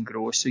grows and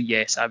grows. So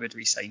yes, I would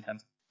re-sign him.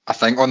 I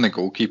think on the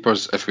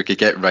goalkeepers, if we could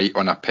get Wright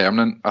on a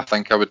permanent, I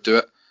think I would do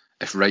it.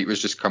 If Wright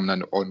was just coming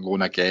in on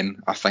loan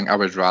again, I think I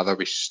would rather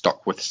we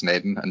stuck with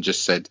Snedden and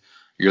just said,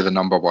 you're the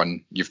number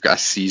one. You've got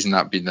a season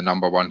at being the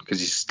number one, because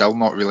he's still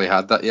not really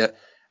had that yet,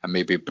 and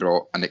maybe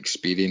brought an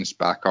experienced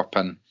backup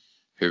in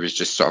who was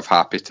just sort of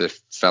happy to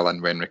fill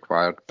in when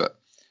required. But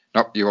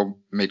nope, you all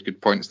made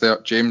good points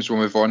there. James, we'll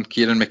move on.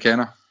 Kieran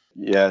McKenna.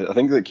 Yeah, I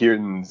think that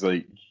Kieran's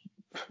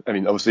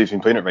obviously he's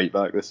been playing at right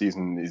back this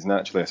season. He's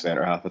naturally a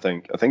centre half. I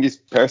think he's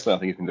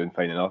been doing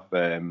fine enough.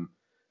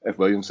 If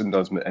Williamson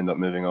does end up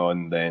moving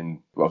on,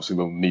 then obviously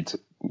we'll need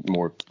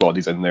more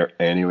bodies in there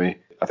anyway.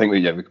 I think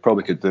we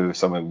probably could do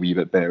something a wee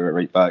bit better at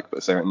right back,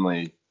 but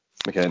certainly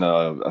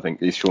McKenna, I think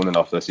he's shown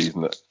enough this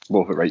season that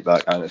both at right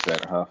back and at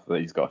centre half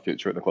that he's got a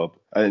future at the club.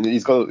 And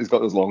he's got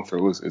those long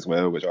throws as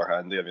well, which are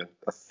handy. I mean,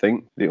 I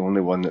think the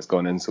only one that's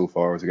gone in so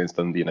far was against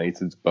Dundee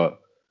United,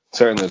 but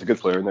certainly there's a good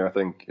player in there, I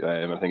think.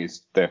 I think he's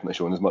definitely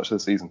shown as much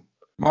this season.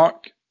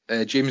 Mark,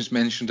 James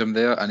mentioned him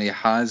there, and he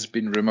has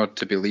been rumoured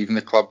to be leaving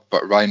the club,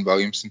 but Ryan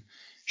Williamson,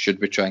 should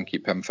we try and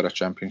keep him for a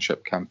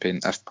championship campaign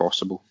if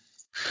possible?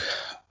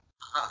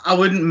 I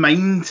wouldn't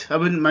mind,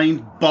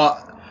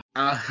 but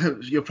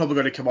you're probably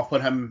going to come up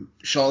on him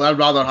shortly. I'd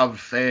rather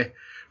have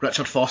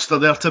Richard Foster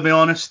there, to be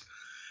honest.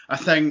 I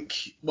think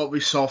what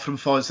we saw from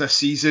Foz this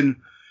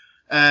season,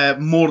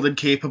 more than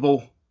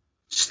capable,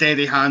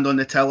 steady hand on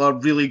the tiller,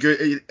 really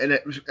good, and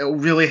it'll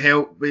really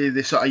help with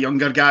the sort of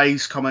younger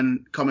guys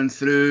coming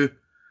through,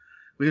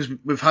 because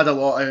we've had a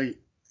lot of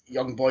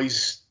young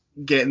boys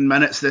getting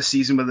minutes this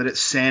season, whether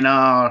it's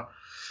Senna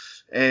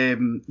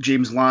or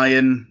James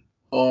Lyon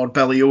or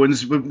Billy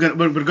Owens. We're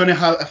going to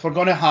have, if we're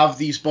going to have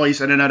these boys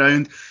in and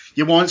around,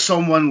 you want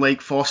someone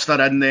like Foster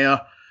in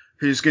there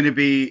who's going to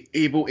be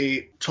able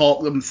to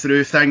talk them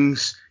through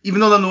things,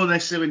 even though they're not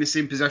necessarily in the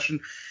same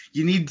position.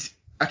 You need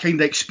a kind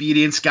of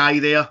experienced guy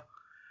there.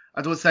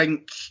 I don't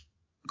think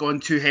going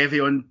too heavy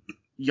on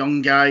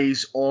young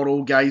guys or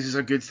old guys is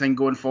a good thing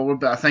going forward,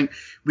 but I think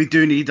we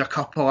do need a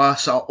couple of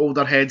sort of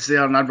older heads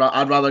there, and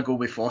I'd rather go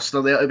with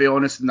Foster there, to be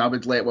honest, and I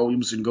would let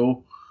Williamson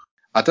go.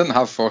 I didn't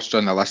have Foster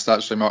on the list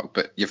actually, Mark,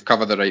 but you've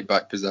covered the right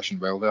back position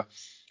well there.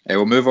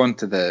 We'll move on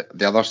to the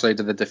other side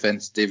of the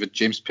defence. David,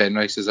 James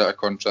Penrice is out of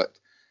contract.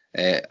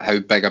 How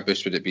big a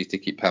boost would it be to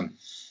keep him?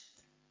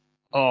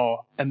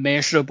 Oh,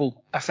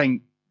 immeasurable. I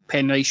think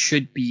Penrice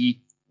should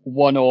be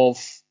one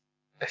of,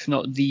 if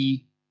not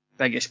the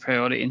biggest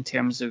priority in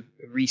terms of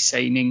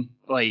re-signing.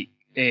 Like,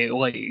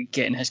 like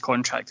getting his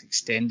contract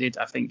extended.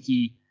 I think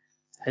he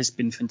has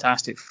been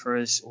fantastic for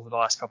us over the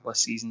last couple of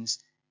seasons.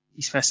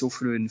 He's Thistle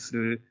through and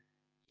through.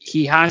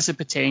 He has the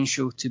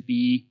potential to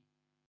be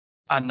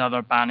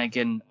another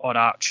Bannigan or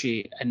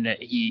Archie, in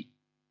that he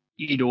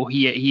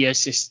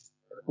is just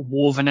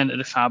woven into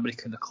the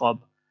fabric of the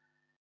club,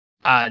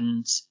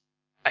 and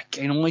I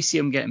can only see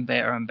him getting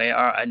better and better.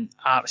 And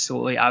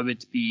absolutely, I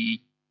would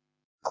be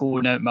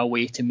going out my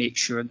way to make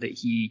sure that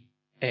he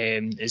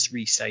is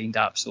re-signed.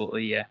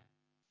 Absolutely, yeah.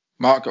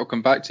 Mark, I'll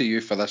come back to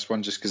you for this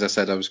one just because I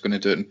said I was going to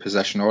do it in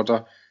possession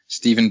order.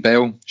 Stephen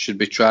Bell, should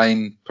we try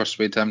and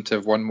persuade him to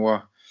have one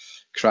more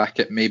crack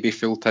at maybe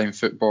full-time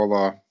football,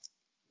 or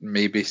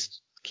maybe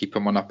keep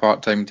him on a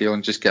part-time deal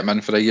and just get him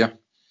in for a year?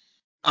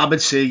 I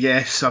would say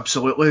yes,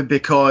 absolutely,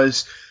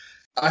 because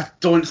I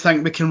don't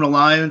think we can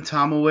rely on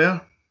Tam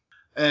O'Ware.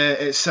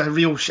 It's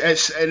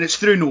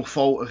through no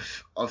fault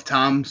of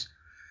Tam's.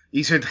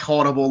 He's had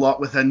horrible luck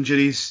with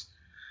injuries,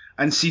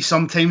 and see,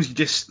 sometimes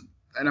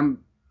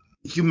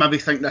you maybe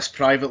think this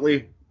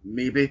privately,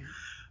 maybe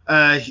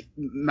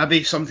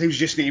sometimes you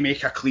just need to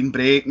make a clean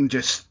break and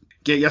just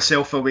get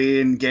yourself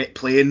away and get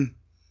playing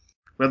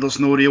where there's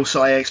no real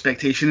sort of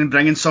expectation, and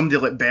bringing somebody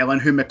like Bellin,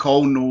 who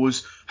McCall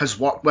knows, has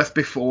worked with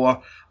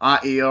before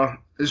at Ayr,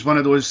 is one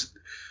of those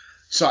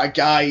sort of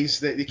guys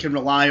that they can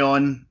rely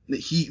on, that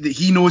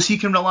he knows he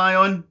can rely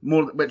on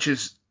more, which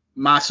is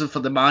massive for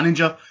the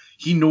manager.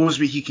 He knows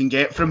what he can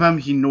get from him.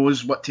 He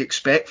knows what to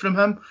expect from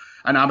him,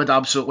 and I would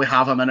absolutely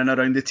have him in and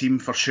around the team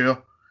for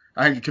sure.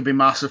 I think it could be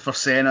massive for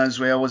Senna as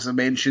well, as I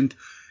mentioned.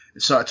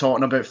 Sort of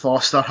talking about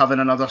Foster, having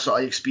another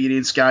sort of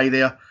experienced guy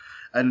there.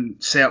 And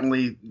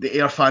certainly the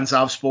Ayr fans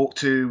I've spoke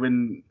to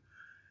when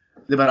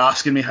they were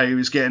asking me how he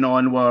was getting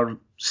on were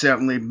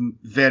certainly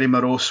very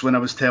morose when I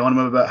was telling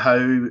them about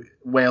how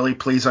well he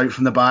plays out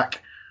from the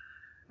back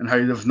and how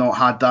they've not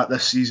had that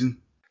this season.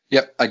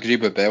 Yep, I agree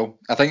with Bell.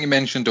 I think you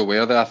mentioned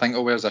O'Ware there. I think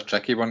O'Ware's a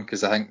tricky one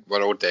because I think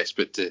we're all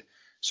desperate to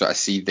sort of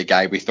see the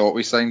guy we thought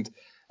we signed.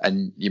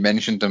 And you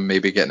mentioned him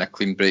maybe getting a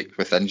clean break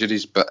with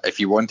injuries, but if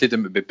you wanted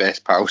him to be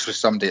best pals with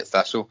somebody at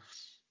Thistle,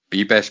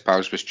 be best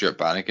pals with Stuart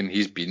Bannigan.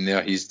 He's been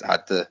there. He's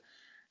had the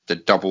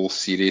double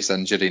serious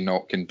injury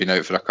knock and been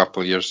out for a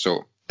couple of years.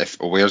 So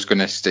if O'Ware's going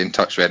to stay in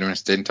touch with anyone,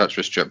 stay in touch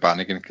with Stuart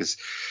Bannigan, because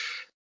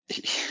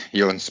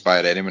he'll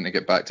inspire anyone to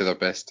get back to their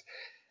best.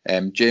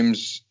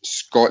 James,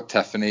 Scott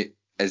Tiffany,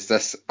 is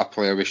this a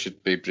player we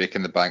should be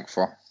breaking the bank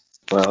for?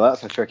 Well,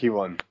 that's a tricky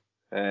one.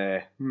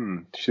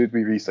 Should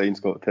we re-sign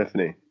Scott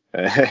Tiffany?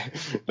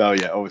 No,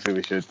 yeah, obviously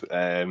we should.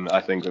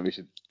 I think that we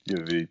should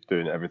be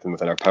doing everything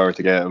within our power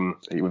to get him.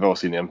 We've all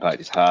seen the impact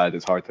he's had.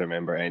 It's hard to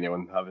remember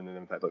anyone having an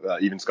impact like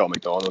that. Even Scott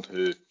McDonald,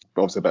 who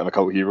obviously a bit of a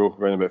cult hero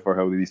around about for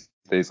how these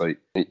days, like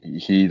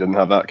he didn't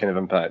have that kind of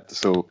impact.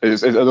 So I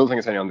don't think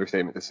it's any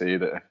understatement to say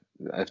that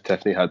if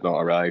Tiffany had not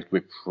arrived,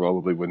 we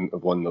probably wouldn't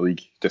have won the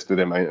league, just with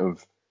the amount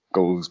of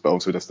goals, but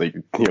also just like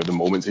the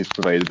moments he's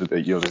provided.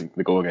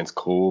 The goal against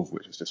Cove,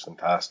 which was just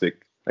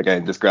fantastic.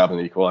 Again, just grabbing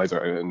an equaliser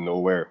out of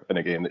nowhere in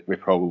a game that we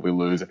probably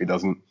lose if he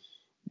doesn't.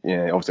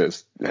 Yeah, obviously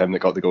it's him that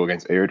got the goal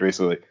against Airdrie,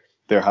 so like,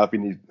 there have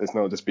been, it's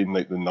not just been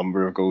like the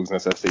number of goals and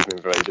assists they've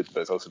been provided,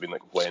 but it's also been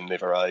like when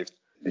they've arrived.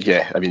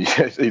 Yeah, I mean,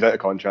 he's out of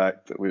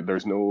contract.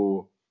 There's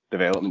no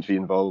development fee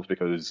involved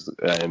because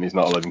he's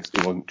not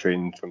he wasn't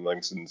trained from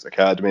Livingston's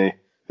academy.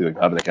 He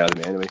doesn't have an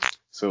academy anyway.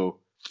 So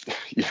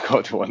you've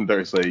got to wonder,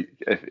 it's like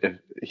if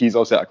he's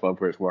also at a club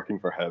where it's working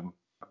for him.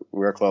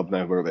 We're a club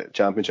now, we're at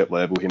championship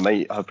level. He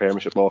might have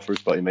premiership offers,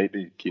 but he might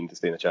be keen to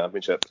stay in the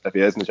championship. If he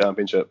is in the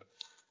championship,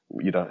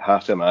 you'd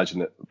have to imagine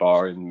that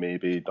barring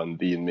maybe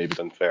Dundee and maybe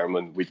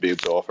Dunfermline, we'd be able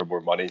to offer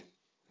more money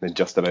than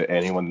just about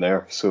anyone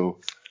there. So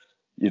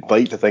you'd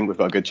like to think we've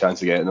got a good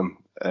chance of getting him.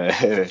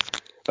 But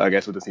I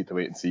guess we'll just need to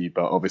wait and see.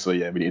 But obviously,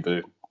 yeah, we need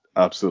to do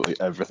absolutely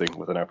everything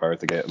within our power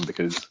to get him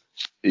because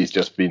he's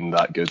just been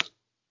that good.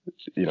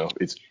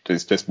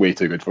 It's just way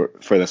too good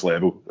for this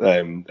level.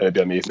 It'd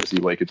be amazing to see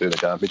what he could do in the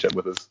championship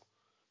with us.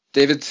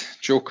 David,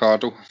 Joe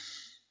Cardle.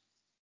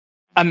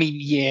 I mean,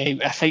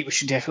 yeah, I think we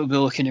should definitely be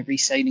looking at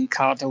re-signing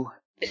Cardle.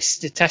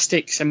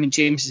 Statistics, I mean,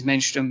 James has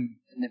mentioned him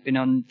and they've been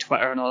on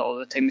Twitter and all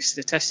the time. The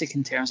statistic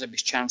in terms of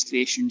his chance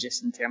creation,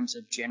 just in terms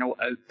of general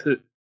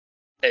output,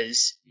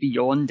 is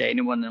beyond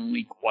anyone in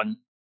League One.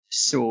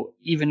 So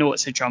even though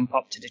it's a jump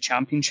up to the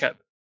Championship,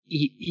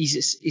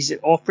 he's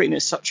operating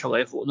at such a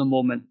level at the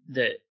moment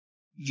that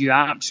you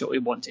absolutely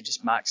want to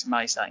just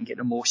maximise that and get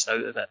the most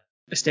out of it.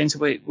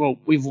 Ostensibly, well,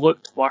 we've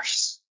looked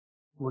worse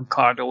when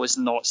Cardle is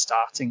not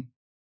starting.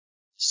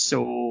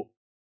 So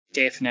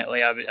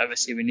definitely I would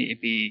say we need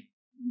to be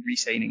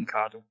re-signing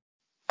Cardle.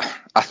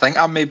 I think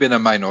I'm maybe in a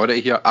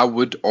minority here. I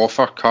would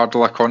offer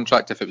Cardle a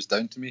contract if it was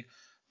down to me,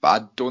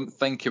 but I don't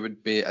think it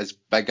would be as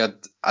big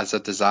as a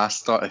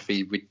disaster if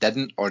we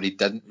didn't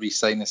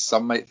re-sign as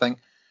some might think.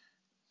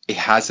 He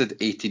has had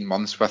 18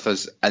 months with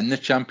us in the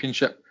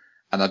Championship,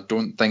 and I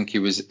don't think he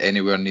was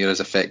anywhere near as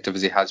effective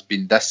as he has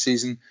been this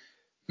season.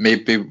 We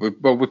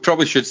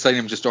probably should sign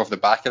him just off the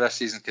back of this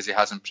season because he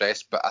has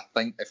impressed, but I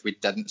think if we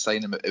didn't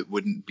sign him, it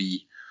wouldn't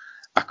be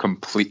a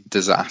complete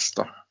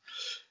disaster.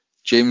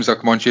 James, I'll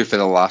come on to you for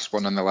the last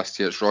one on the list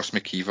here. It's Ross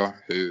McKeever,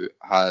 who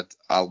had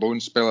a loan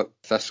spell at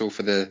Thistle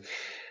for the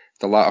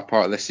latter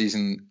part of the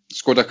season,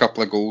 scored a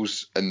couple of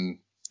goals in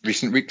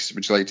recent weeks.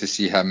 Would you like to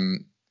see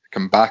him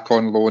come back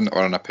on loan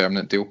or on a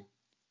permanent deal?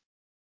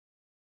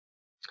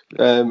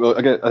 Well,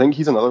 again, I think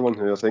he's another one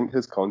who I think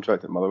his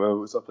contract at Motherwell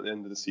was up at the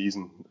end of the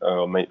season.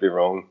 I might be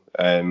wrong.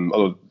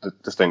 Although the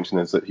distinction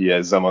is that he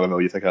is a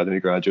Motherwell Youth Academy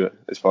graduate,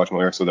 as far as I'm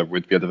aware, so there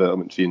would be a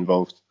development fee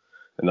involved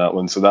in that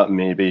one. So that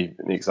maybe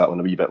makes that one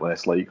a wee bit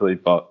less likely.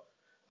 But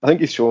I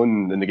think he's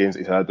shown in the games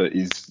that he's had that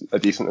he's a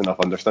decent enough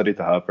understudy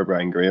to have for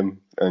Brian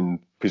Graham, and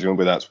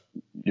presumably that's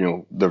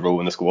the role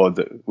in the squad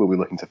that we'll be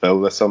looking to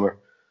fill this summer,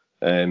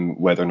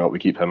 whether or not we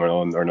keep him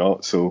on or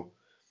not. So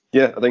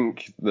yeah, I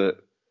think that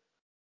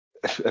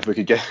if we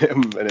could get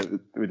him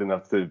and we didn't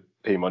have to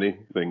pay money,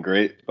 then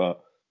great.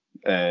 But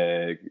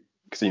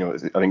because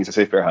I think it's a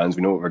safe pair of hands.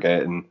 We know what we're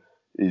getting.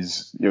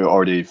 He's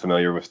already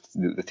familiar with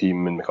the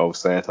team and McCall's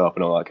setup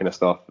and all that kind of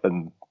stuff.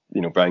 And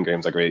Brian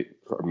Graham's a great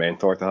sort of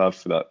mentor to have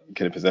for that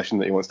kind of position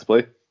that he wants to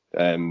play.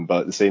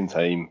 But at the same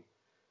time,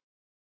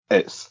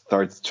 it's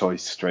third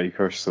choice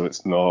striker, so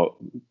it's not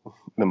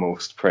the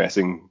most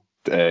pressing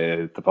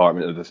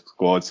department of the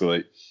squad. So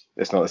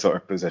it's not the sort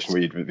of position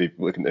where you'd be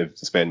looking to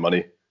spend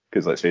money.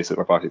 Because let's face it,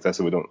 we're Partick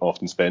Thistle, we don't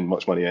often spend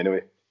much money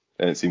anyway.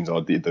 And it seems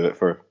odd that you do it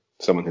for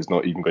someone who's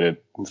not even going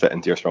to fit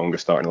into your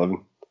strongest starting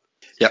 11.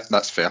 Yep,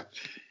 that's fair.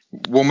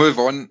 We'll move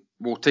on.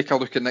 We'll take a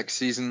look at next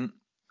season.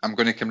 I'm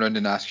going to come round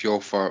and ask you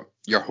all for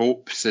your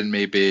hopes and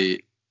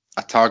maybe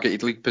a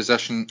targeted league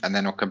position, and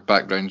then I'll come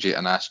back round you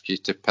and ask you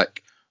to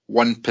pick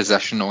one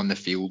position on the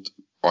field,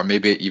 or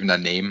maybe even a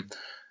name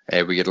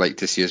where you'd like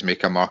to see us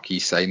make a marquee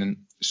signing.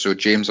 So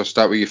James, I'll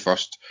start with you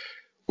first.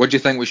 What do you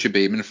think we should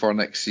be aiming for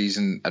next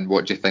season, and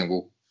what do you think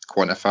will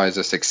quantify as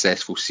a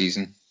successful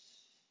season?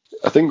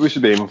 I think we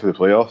should be aiming for the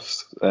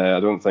playoffs. I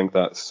don't think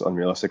that's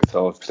unrealistic at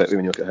all, particularly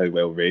when you look at how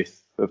well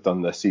Wraith have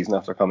done this season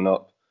after coming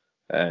up.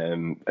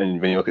 And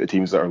when you look at the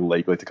teams that are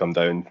likely to come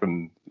down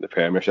from the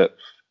Premiership,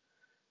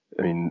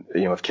 I mean,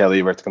 if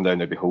Kelly were to come down,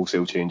 there'd be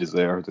wholesale changes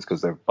there just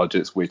because their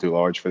budget's way too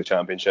large for the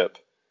Championship.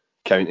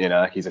 County and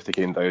Accies, if they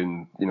came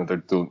down, they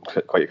don't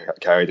quite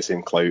carry the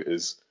same clout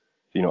as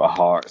a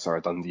Hearts or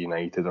a Dundee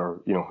United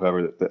or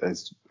whoever that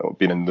has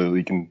been in the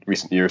league in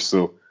recent years.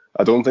 So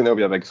I don't think there'll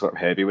be a big sort of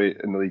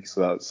heavyweight in the league,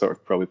 so that's sort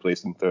of probably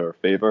placed into our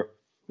favour.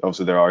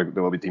 Obviously there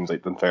will be teams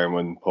like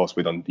Dunfermline,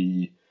 possibly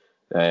Dundee,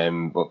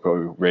 but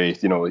probably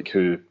Wraith,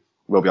 who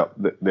will be up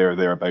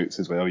thereabouts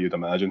as well, you'd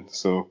imagine.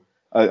 So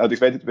I'd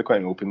expect it to be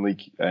quite an open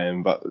league,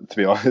 but to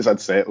be honest, I'd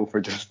settle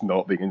for just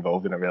not being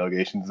involved in a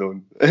relegation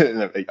zone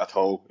at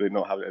all.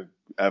 Not having to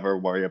ever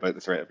worry about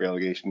the threat of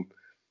relegation.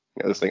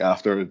 I just think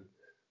after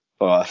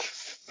 4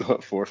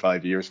 or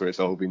 5 years where it's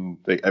all been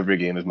every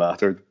game has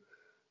mattered.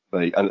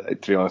 And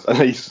to be honest,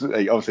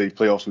 obviously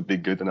playoffs would be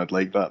good and I'd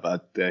like that, but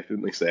I'd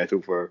definitely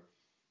settle for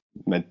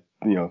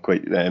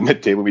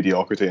mid-table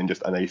mediocrity and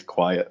just a nice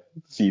quiet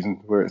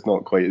season where it's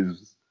not quite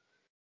as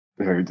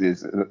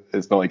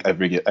it's not like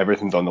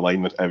everything's on the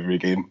line with every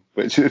game,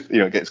 which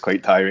gets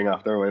quite tiring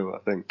after a while. I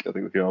think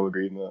we can all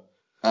agree on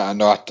that.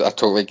 No, I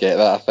totally get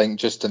that. I think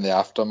just in the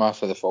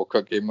aftermath of the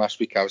Falkirk game last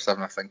week, I was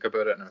having a think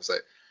about it and I was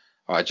like,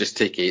 I just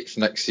take 8th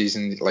next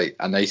season, like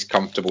a nice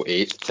comfortable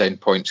 8th, 10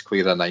 points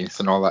clear of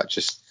 9th and all that,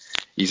 just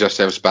ease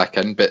ourselves back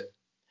in. But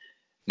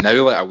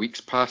now like a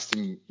week's passed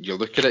and you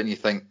look at it and you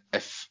think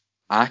if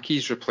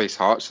Accies replace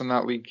Hearts in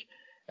that league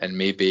and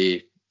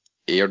maybe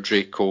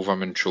Airdrie, Culver,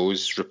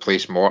 Montrose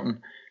replace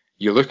Morton,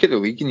 you look at the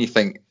league and you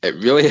think it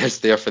really is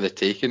there for the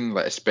taking,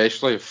 like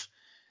especially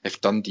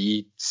if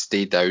Dundee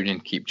stay down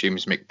and keep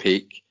James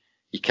McPake.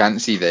 You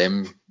can't see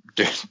them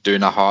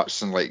doing a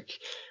Hearts and like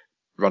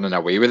running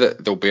away with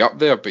it. They'll be up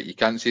there, but you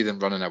can't see them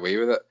running away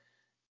with it.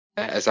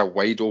 It is a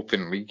wide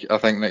open league, I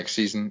think, next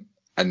season,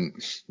 and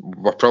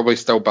we're probably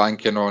still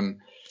banking on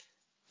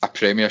a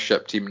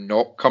Premiership team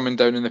not coming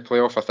down in the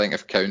playoff. I think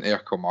if County or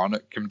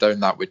Kilmarnock come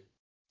down, that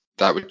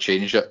would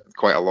change it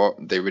quite a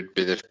lot. They would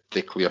be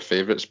the clear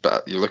favourites,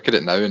 but you look at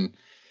it now and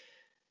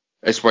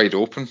it's wide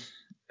open.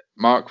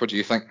 Mark, what do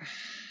you think?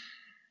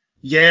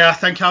 Yeah, I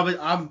think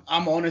I'm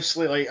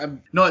honestly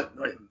I'm not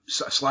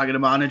slagging the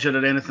manager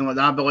or anything like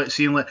that, but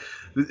seeing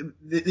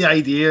the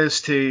idea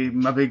is to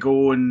maybe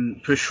go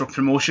and push for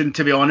promotion.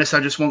 To be honest, I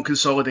just want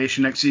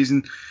consolidation next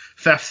season,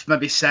 5th,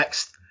 maybe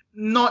 6th,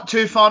 not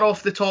too far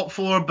off the top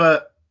 4,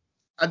 but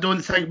I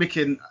don't think we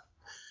can.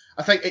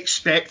 I think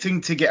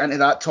expecting to get into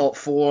that top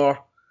 4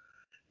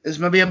 is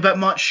maybe a bit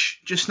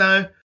much just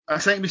now. I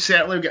think we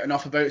certainly get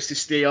enough about us to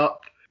stay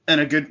up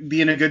and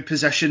be in a good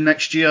position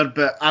next year,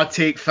 but I'd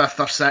take 5th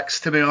or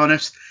 6th, to be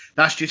honest.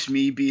 That's just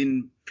me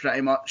being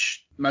pretty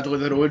much middle of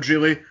the road,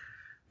 really,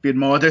 being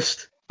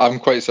modest. I'm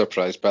quite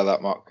surprised by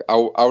that, Mark.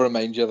 I'll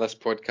remind you of this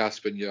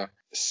podcast when you're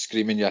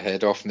screaming your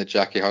head off in the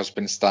Jackie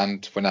Husband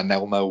stand when a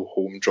 0-0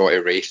 home draw to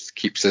Wraith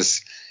keeps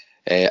us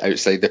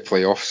outside the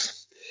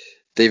playoffs.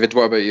 David,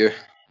 what about you?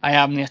 I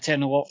am the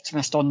eternal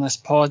optimist on this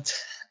pod.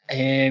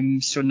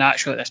 So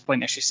naturally at this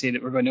point I should say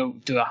that we're going to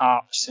do a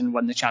Hearts and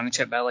win the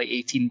Championship by like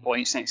 18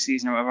 points next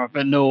season or whatever.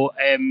 But no,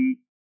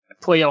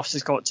 playoffs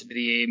has got to be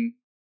the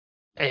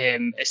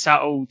aim. It's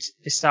that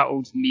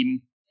old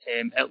meme.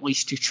 At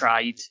least we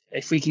tried.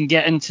 If we can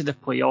get into the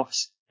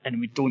playoffs and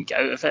we don't get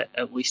out of it,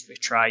 at least we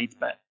tried.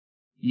 But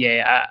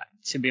yeah,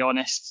 to be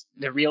honest,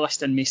 the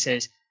realist in me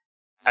says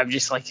I would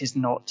just like us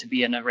not to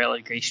be in a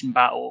relegation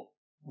battle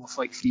with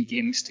like 3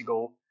 games to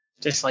go.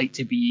 Just like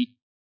to be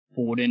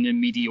boring and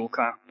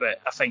mediocre,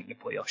 but I think the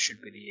playoffs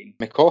should be the aim.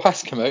 McCall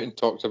has come out and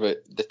talked about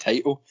the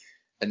title,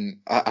 and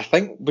I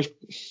think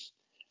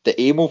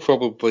the aim will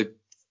probably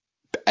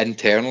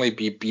internally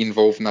be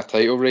involved in a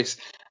title race,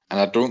 and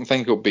I don't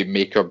think it'll be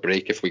make or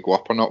break if we go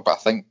up or not, but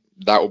I think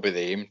that will be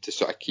the aim to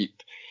sort of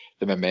keep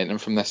the momentum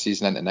from this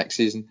season into next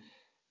season.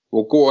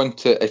 We'll go on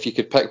to, if you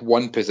could pick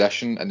one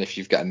position, and if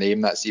you've got a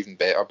name, that's even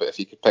better, but if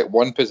you could pick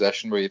one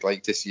position where you'd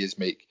like to see us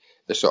make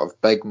the sort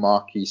of big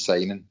marquee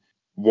signing,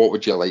 what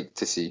would you like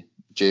to see,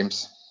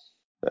 James?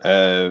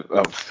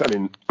 Well, I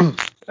mean,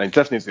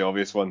 Tiffany's the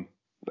obvious one,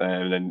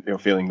 and then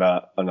feeling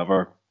that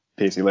another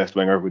pacey left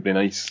winger would be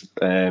nice.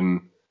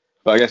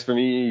 But I guess for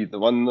me, the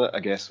one that I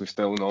guess we're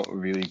still not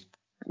really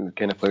the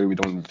kind of player we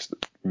don't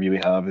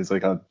really have is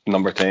like a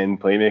number 10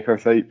 playmaker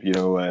type.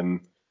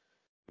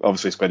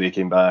 Obviously Squiddy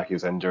came back, he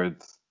was injured.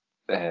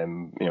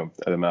 I'd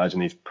imagine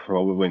he's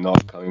probably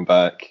not coming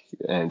back,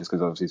 just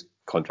because obviously he's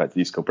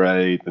contracted East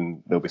Kilbride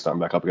and they'll be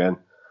starting back up again.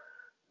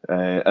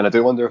 And I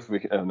do wonder if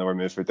another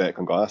move for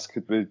Declan Glass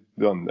could be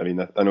done. I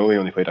mean, I know he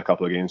only played a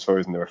couple of games for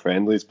us and they were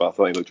friendlies, but I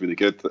thought he looked really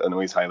good. I know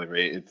he's highly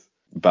rated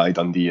by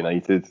Dundee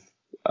United,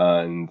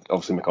 and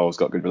obviously McCall's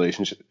got a good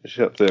relationship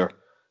there.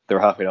 They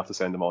were happy enough to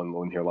send him on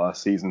loan here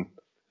last season.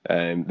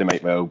 They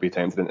might well be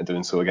tempted into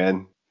doing so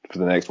again for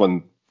the next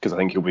one, because I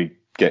think he'll be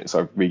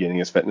sort of regaining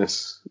his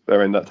fitness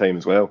around that time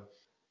as well.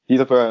 He's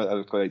a player I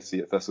would quite like to see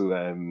at Thistle.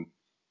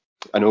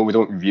 I know we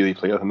don't really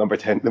play with a number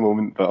 10 at the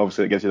moment, but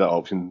obviously it gives you that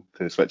option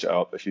to switch it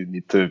up if you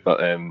need to. But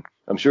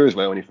I'm sure as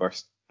well when he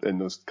first, in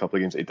those couple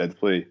of games that he did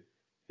play,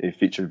 he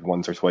featured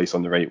once or twice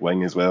on the right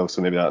wing as well,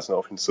 so maybe that's an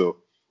option. So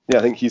yeah,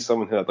 I think he's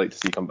someone who I'd like to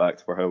see come back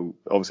to for how,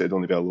 obviously it'd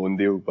only be a loan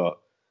deal, but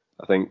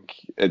I think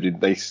it'd be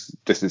nice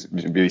just to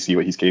really see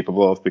what he's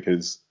capable of,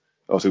 because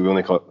obviously we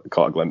only caught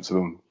a glimpse of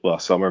him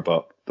last summer,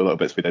 but the little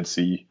bits we did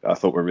see I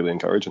thought were really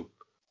encouraging.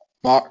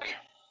 Mark?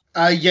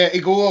 Yeah, to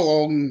go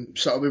along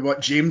sort of with what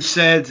James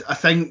said, I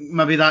think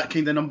maybe that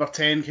kind of number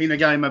 10 kind of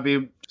guy,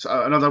 maybe sort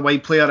of another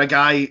wide player, a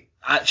guy,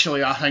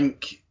 actually I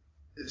think,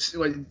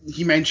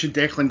 he mentioned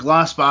Declan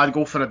Glass, but I'd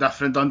go for a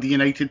different Dundee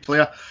United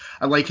player.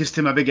 I'd like us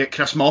to maybe get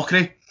Chris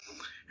Mockery,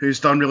 who's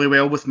done really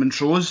well with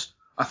Montrose.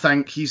 I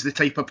think he's the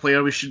type of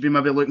player we should be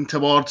maybe looking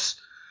towards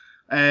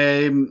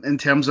in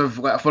terms of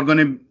if we're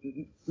going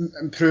to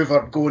improve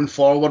our going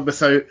forward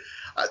without...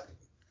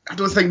 I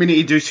don't think we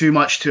need to do too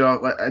much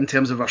in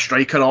terms of our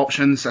striker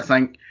options, I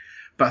think.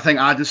 But I think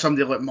adding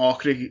somebody like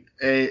Mockery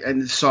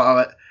and sort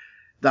of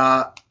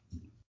that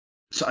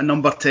sort of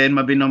number 10,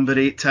 maybe number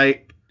 8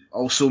 type,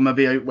 also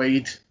maybe out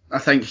wide, I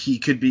think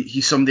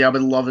he's somebody I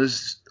would love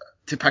us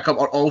to pick up.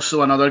 Or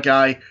also another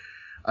guy,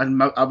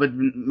 and I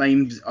wouldn't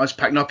mind us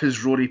picking up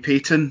is Rory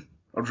Payton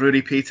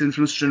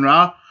from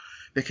Stranraer,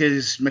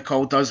 because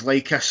McCall does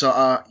like a sort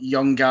of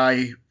young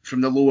guy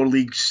from the lower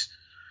leagues.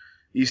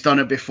 He's done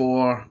it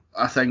before.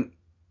 I think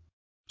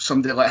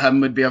somebody like him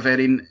would be a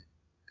very,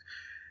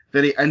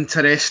 very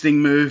interesting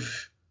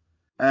move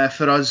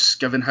for us,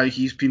 given how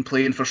he's been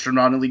playing for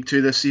Stranraer in League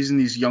 2 this season.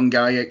 He's a young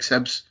guy,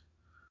 ex-Hibs.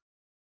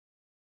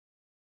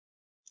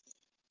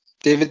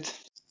 David?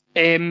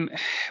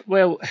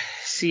 Well,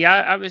 see,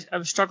 I was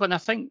struggling. I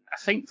think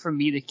for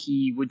me the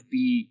key would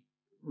be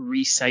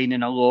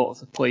re-signing a lot of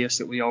the players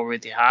that we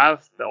already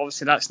have, but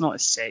obviously that's not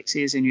as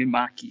sexy as a new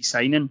marquee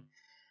signing.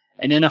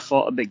 And then I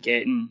thought about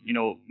getting,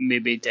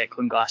 maybe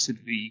Declan Glass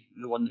would be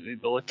the one that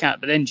we'd be looking at.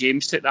 But then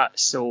James took that,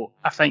 so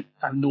I think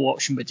I have no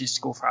option but just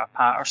to go for a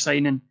Patter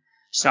signing.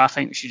 So I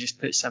think we should just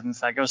put 7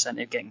 figures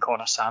into getting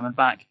Connor Salmon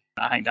back.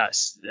 I think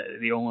that's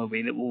the only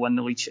way that we'll win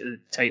the league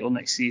title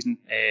next season,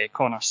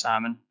 Connor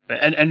Salmon.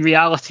 But in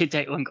reality,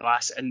 Declan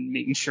Glass and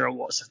making sure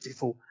lots of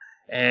people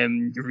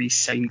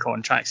re-sign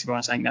contracts. To be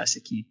honest, I think that's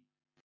the key.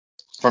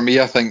 For me,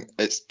 I think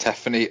it's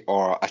Tiffany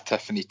or a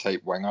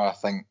Tiffany-type winger. I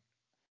think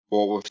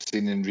what we've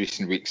seen in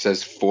recent weeks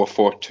is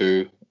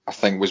 4-4-2. I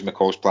think was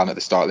McCall's plan at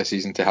the start of the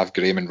season to have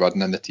Graham and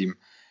Rudden in the team.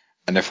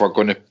 And if we're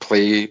going to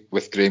play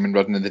with Graham and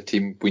Rudden in the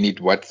team, we need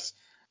width.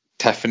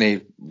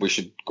 Tiffany, we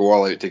should go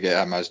all out to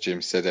get him, as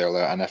James said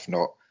earlier, and if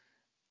not,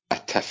 a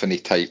Tiffany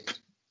type.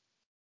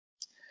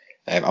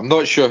 I'm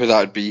not sure who that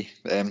would be.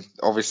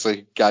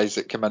 Obviously, guys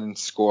that come in and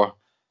score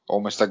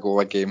almost a goal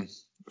a game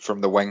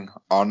from the wing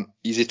aren't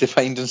easy to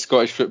find in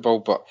Scottish football,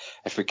 but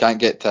if we can't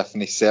get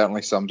Tiffany,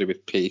 certainly somebody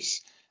with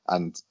pace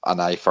and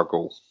an eye for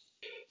goal.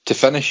 To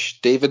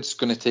finish, David's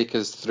going to take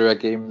us through a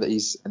game that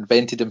he's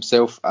invented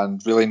himself and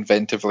really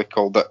inventively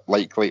called it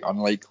Likely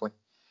Unlikely.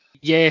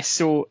 Yeah,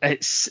 so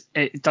it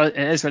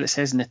is what it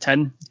says in the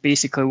tin.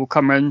 Basically, we'll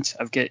come round.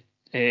 I've got,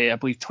 I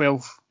believe,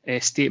 12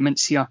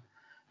 statements here,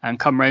 and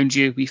come round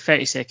you. We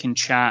 30-second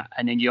chat,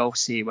 and then you all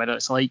say whether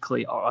it's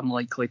likely or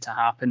unlikely to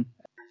happen.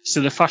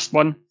 So the first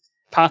one,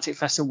 Partick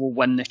Thistle will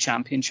win the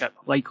championship.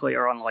 Likely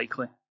or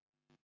unlikely?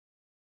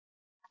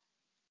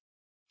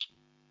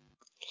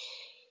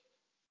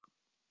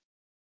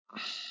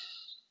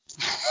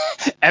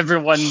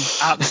 Everyone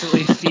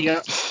absolutely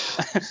fear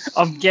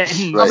of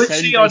getting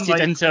soundbited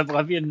into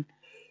oblivion.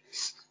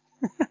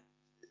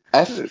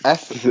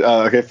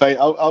 Okay, fine.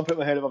 I'll put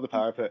my head above the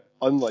parapet.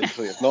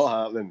 Unlikely. It's not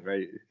happening,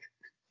 right?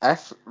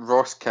 If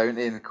Ross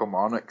County and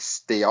Kilmarnock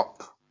stay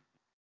up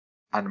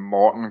and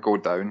Morton go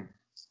down,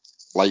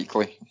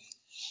 likely.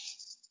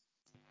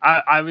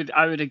 I would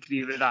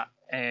agree with that.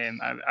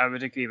 I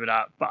would agree with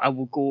that, but I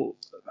will go.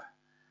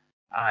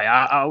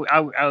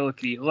 I'll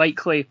agree.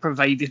 Likely,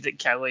 provided that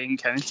Kelly and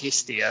County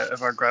stay out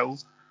of our grill.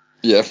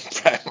 Yeah,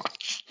 pretty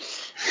much.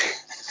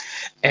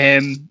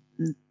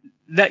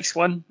 Next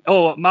one.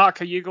 Oh,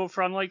 Mark, are you going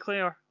for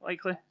unlikely or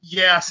likely?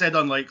 Yeah, I said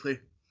unlikely.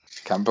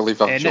 Can't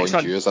believe I've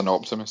joined you as an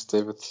optimist,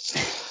 David.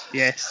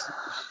 Yes.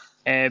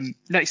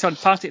 Next one.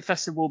 Partick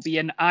Thistle will be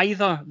in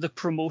either the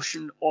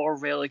promotion or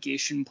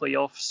relegation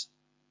playoffs.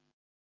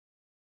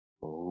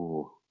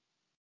 Oh.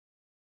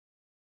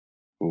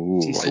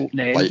 It's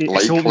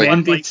likely.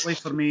 Unlikely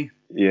for me.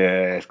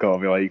 Yeah, it's got to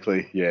be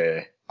likely.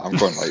 Yeah. I'm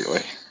going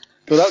likely.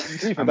 So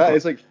that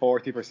is like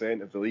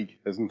 40% of the league,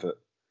 isn't it?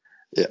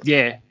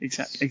 Yeah,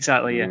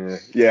 exactly. Yeah.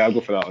 Yeah, I'll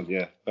go for that one.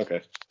 Yeah.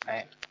 Okay.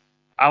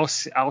 I'll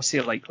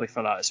say likely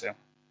for that as well.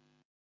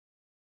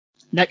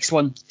 Next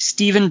one.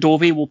 Stephen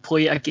Dovey will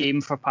play a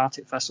game for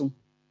Partick Thistle.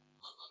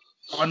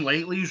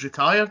 Unlikely, he's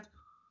retired.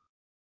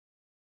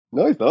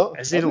 No, he's not.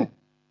 Is he though?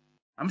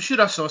 I'm sure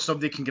I saw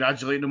somebody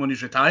congratulating him on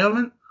his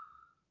retirement.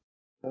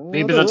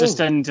 Maybe they're just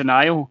in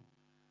denial.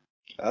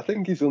 I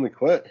think he's only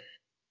quit.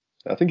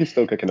 I think he's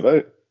still kicking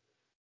about.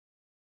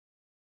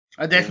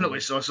 I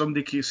definitely saw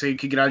somebody saying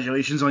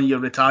congratulations on your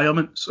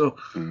retirement. So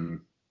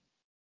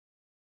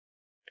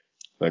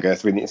I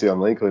guess we need to say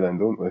unlikely then,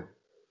 don't we?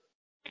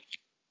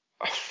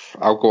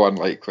 I'll go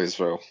unlikely as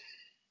well.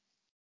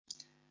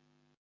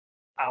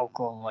 I'll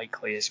go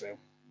unlikely as well.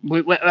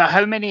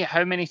 How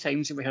many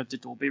times have we heard the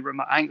Dovey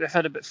rumour? I think we've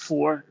had about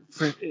 4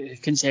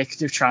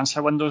 consecutive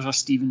transfer windows where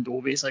Stephen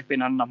Dovey's like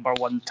been our number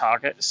one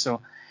target.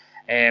 So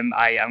I'm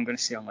going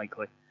to say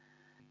unlikely.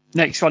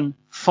 Next one.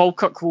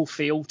 Falkirk will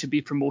fail to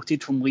be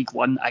promoted from League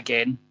One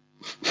again.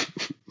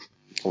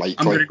 Likely.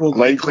 I'm going to go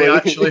likely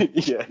actually.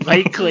 Yeah.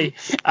 Likely.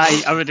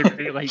 I would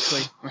agree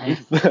likely. Right.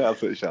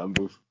 Absolute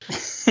shambles.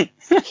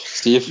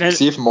 See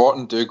if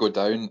Morton do go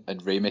down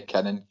and Ray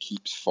McKinnon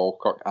keeps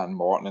Falkirk and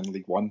Morton in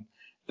League One,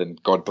 then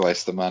God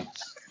bless the man.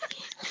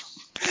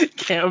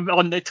 Get him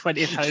on the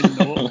 £20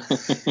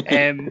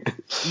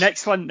 note.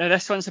 Next one. Now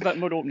this one's a bit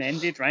more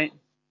open-ended, right?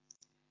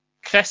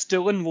 Chris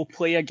Doolan will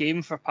play a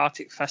game for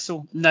Partick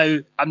Thistle. Now,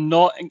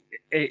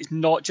 it's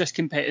not just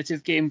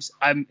competitive games.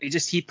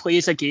 He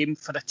plays a game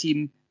for a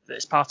team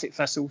that's Partick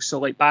Thistle. So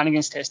like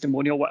Bannigan's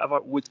testimonial, whatever,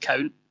 would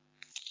count.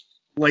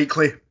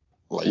 Likely.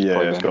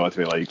 Yeah, it's got to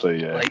be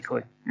likely. Yeah.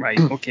 Likely. Right.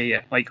 Okay.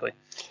 Yeah. Likely.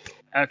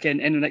 Okay. In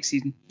the next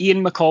season,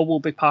 Ian McCall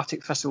will be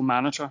Partick Thistle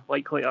manager.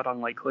 Likely or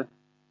unlikely?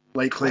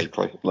 Likely.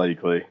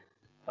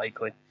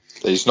 Likely.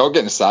 He's not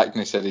getting sacked, and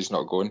he said he's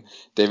not going.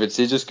 David,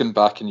 see, just going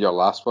back in your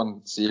last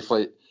one, see if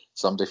like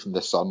somebody from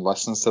the Sun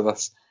listens to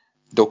this.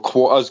 They'll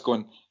quote us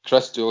going,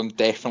 Chris Doolan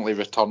definitely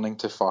returning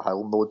to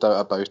Firhill, no doubt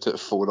about it.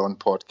 4 on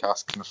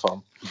podcast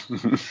confirm.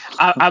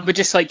 I would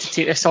just like to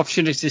take this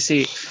opportunity to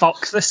say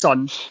fuck the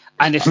Sun,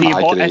 and if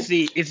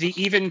they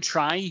even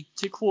try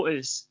to quote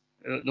us,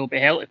 there'll be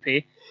hell to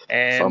pay.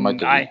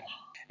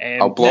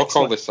 I'll block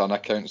all the Sun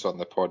accounts on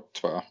the pod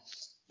Twitter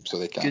so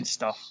they can. Good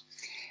stuff.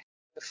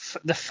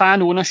 The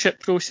fan ownership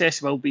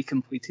process will be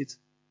completed.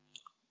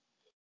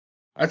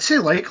 I'd say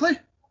likely.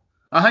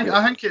 I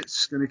think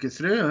it's going to go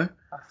through.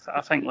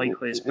 I think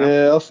likely as well.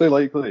 Yeah, I'll say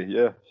likely.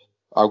 Yeah.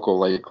 I'll go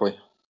likely.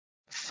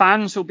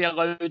 Fans will be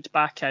allowed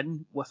back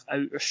in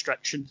without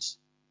restrictions.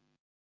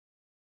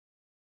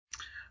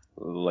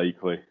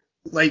 Likely.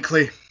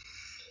 Likely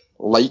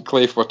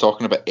if we're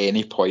talking about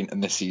any point in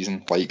the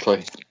season.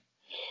 Likely.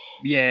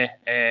 Yeah,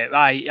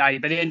 aye.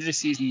 By the end of the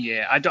season,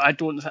 yeah. I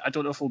don't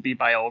know if it'll be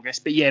by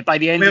August, but yeah, by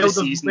the end of the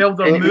season. Well,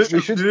 they've moved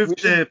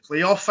the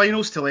playoff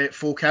finals to let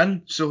folk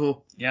in,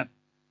 so. Yeah.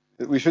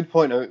 We should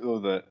point out though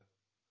that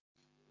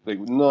like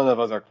none of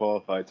us are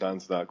qualified to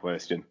answer that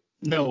question.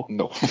 No.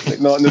 Like,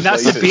 not in the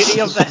That's the slightest.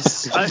 beauty of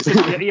this. That's the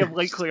beauty of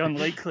likely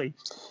unlikely.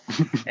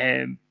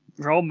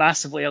 We're all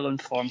massively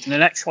ill-informed. And the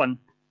next one,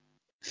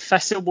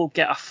 Thistle will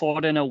get a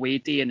foreign away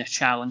day in the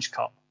Challenge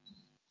Cup.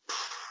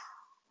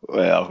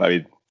 Well, I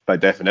mean, by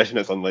definition,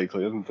 it's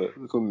unlikely, isn't it?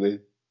 There's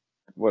only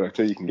 1 or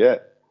 2 you can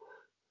get.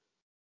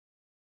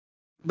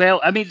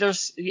 Well, I mean,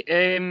 there's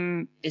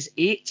is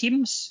 8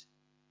 teams.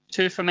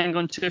 2 from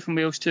England, 2 from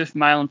Wales, 2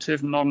 from Ireland, 2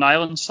 from Northern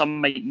Ireland.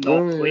 Some might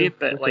not play,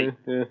 but okay, like.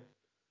 Yeah.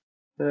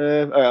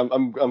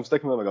 I'm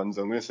sticking with my guns.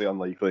 I'm going to say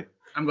unlikely.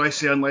 I'm going to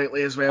say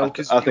unlikely as well.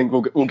 I think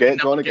we'll get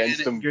drawn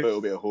against them, but it'll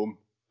be at home.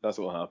 That's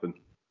what will happen.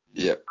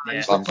 Yep. Yeah.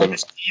 We got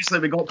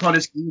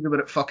Connors Keys, they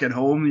were at fucking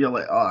home. You're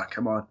like,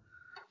 come on.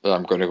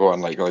 I'm going to go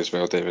unlikely as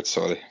well, David.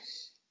 Sorry.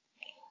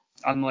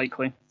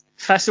 Unlikely.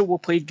 Thistle will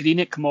play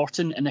Greenock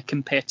Morton in a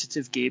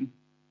competitive game.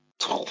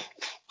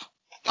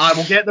 I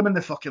will get them in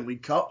the fucking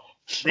League Cup.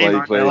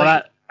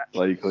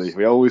 Likely.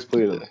 We always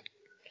play them.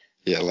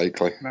 Yeah,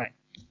 likely. Right.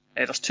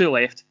 There's 2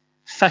 left.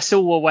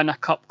 Thistle will win a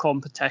cup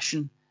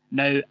competition.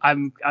 Now,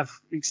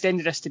 I've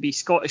extended this to be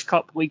Scottish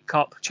Cup, League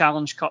Cup,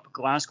 Challenge Cup,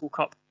 Glasgow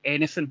Cup,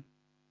 anything.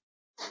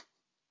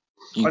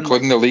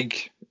 Including the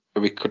league?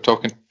 Are we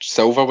talking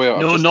silverware?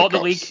 No, or just not the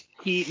the cups?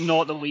 league.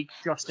 Not the league,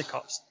 just the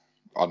cups.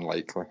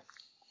 Unlikely.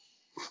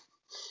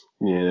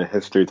 Yeah,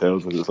 history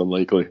tells us it's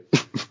unlikely.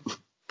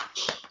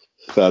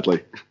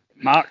 Sadly.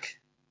 Mark?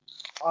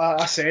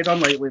 I said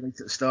unlikely right at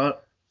the start.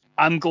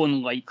 I'm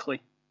going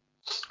likely.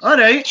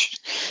 Alright.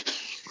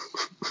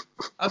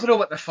 I don't know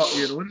what the fuck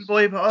you're on,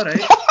 boy, but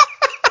alright.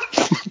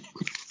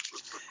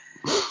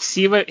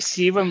 See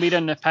when we're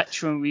in the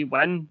pitch when we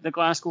win the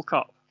Glasgow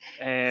Cup.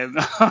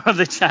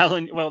 The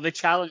challenge. Well, the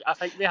challenge. I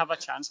think we have a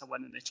chance of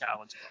winning the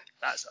challenge.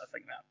 That's what I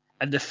think that.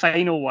 And the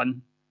final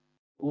one,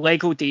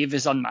 Lego Dave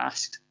is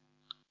unmasked.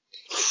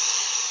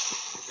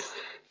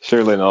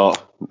 Surely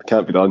not. It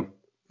can't be done.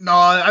 No,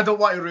 I don't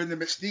want to ruin the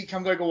mystique.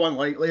 I'm going to go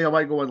unlikely. I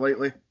might go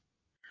unlikely.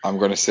 I'm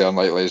going to say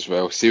unlikely as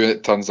well. See when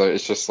it turns out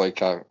it's just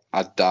like a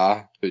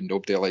da who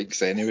nobody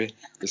likes anyway.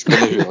 It's going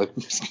to be like,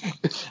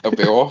 it'll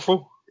be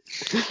awful.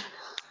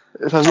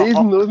 It's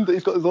amazing though, isn't it?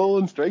 He's got his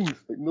all on strings.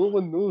 Like, no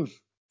one knows.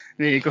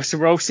 There you go. So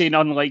we're all saying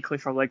unlikely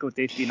for Lego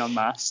Dave being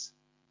unmasked.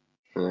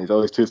 Yeah, he's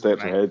always 2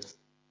 steps ahead.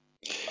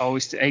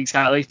 Always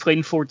exactly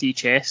playing 4D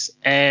chess.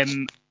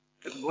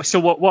 So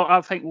what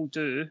I think we'll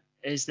do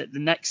is that the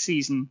next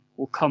season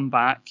we'll come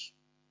back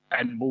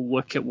and we'll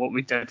look at what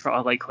we did for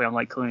our likely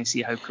unlikely and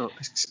see how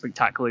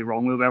spectacularly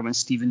wrong we were when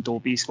Stephen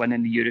Dobie's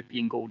winning the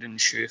European Golden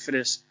Shoe for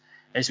us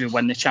as we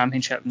win the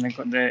championship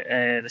and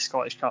the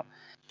Scottish Cup.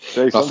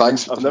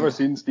 I've never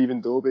seen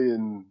Stephen Dobie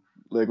and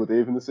Lego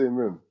Dave in the same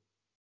room.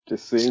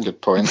 Just saying.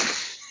 Good point.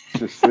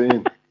 Just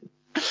saying.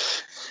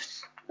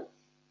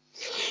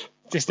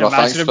 Just Well,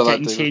 imagine him thanks for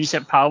getting that, changed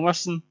at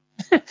Palmerston,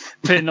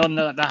 putting on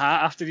the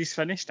hat after he's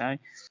finished. Aye.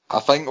 I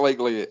think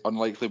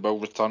unlikely will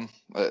return.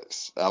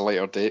 It's a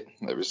later date.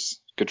 It was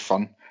good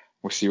fun.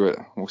 We'll see what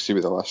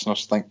the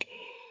listeners think.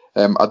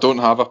 I don't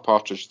have a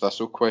Partridge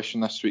Thistle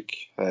question this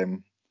week.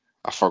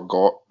 I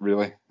forgot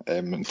really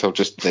until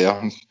just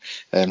there.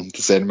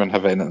 Does anyone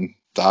have anything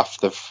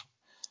daft? They've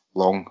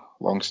long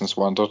since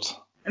wondered.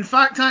 In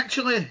fact,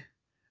 actually,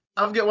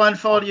 I've got one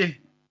for you.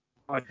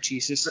 Oh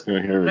Jesus!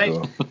 Here we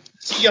go.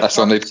 That's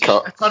on the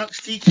cut. A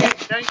Tunnocks tea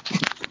cake, right?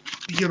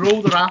 Do you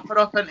roll the wrapper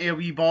up into a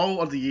wee ball,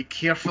 or do you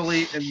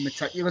carefully and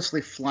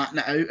meticulously flatten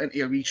it out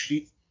into a wee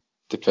sheet?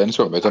 Depends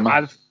what mood I'm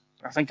in.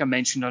 I think I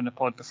mentioned on the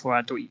pod before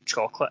I don't eat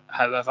chocolate.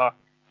 However,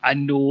 I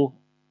know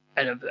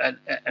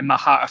in my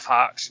heart of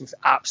hearts, with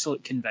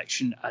absolute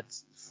conviction, I'd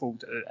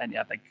fold it out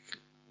into a big.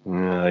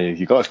 Yeah,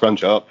 you got to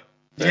scrunch up.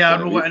 Yeah,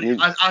 I roll it in.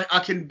 I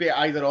can be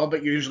either or,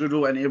 but usually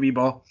roll it into a wee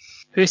ball.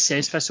 Who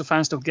says Thistle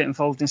fans don't get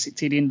involved in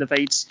sectarian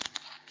divides?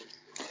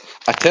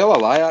 I tell a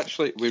lie,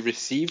 actually. We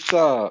received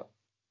a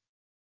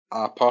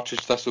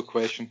Partridge Thistle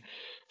question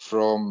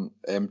from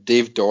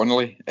Dave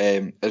Donnelly.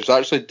 It was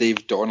actually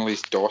Dave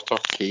Donnelly's daughter,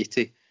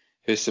 Katie,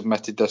 who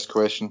submitted this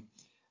question.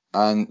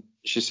 And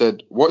she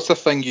said, what's the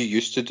thing you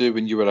used to do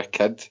when you were a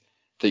kid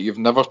that you've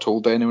never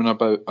told anyone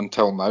about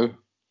until now?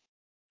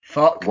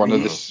 Fuck one me.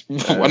 of the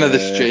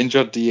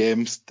stranger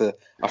DMs that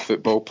a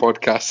football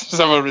podcast has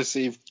ever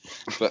received.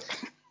 But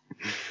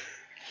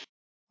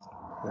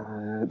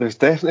there's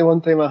definitely one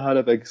time I had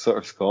a big sort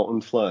of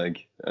Scotland flag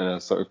and I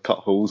sort of cut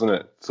holes in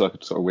it so I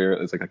could sort of wear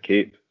it as like a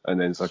cape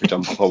and then so I could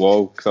jump up a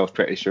wall because I was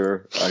pretty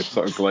sure I'd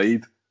sort of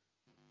glide.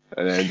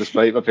 And then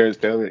despite my parents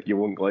telling me that you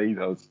won't glide,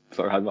 I was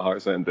sort of had my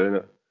heart set on doing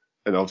it.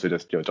 And obviously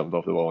just jumped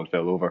off the wall and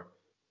fell over.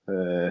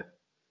 Yeah,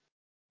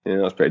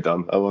 that's pretty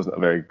dumb. I wasn't a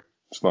very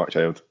smart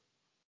child.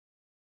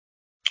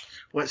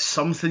 What's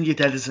something you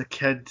did as a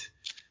kid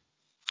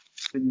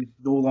that you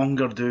no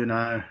longer do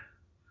now?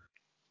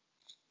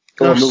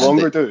 Oh, no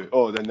longer do?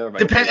 Oh, then never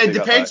mind. It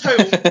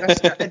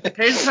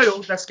depends how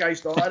old this guy's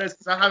daughter is,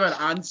 because I have an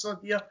answer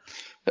here.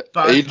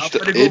 But age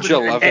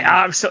 11. It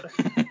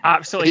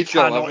absolutely Age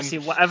cannot 11. say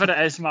whatever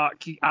it is,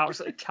 Mark. You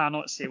absolutely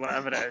cannot say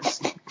whatever it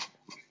is.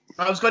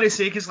 I was going to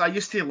say, because I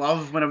used to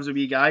love, when I was a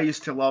wee guy, I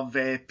used to love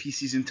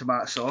pieces in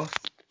tomato sauce.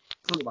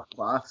 Look at my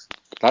class.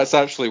 That's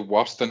actually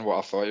worse than what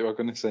I thought you were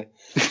going to say.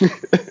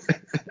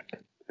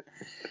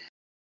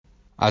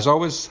 As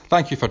always,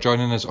 thank you for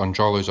joining us on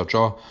Draw, Lose or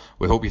Draw.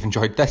 We hope you've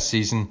enjoyed this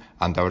season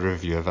and our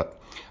review of it.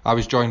 I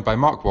was joined by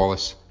Mark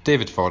Wallace,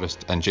 David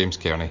Forrest and James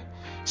Kearney.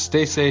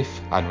 Stay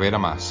safe and wear a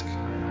mask.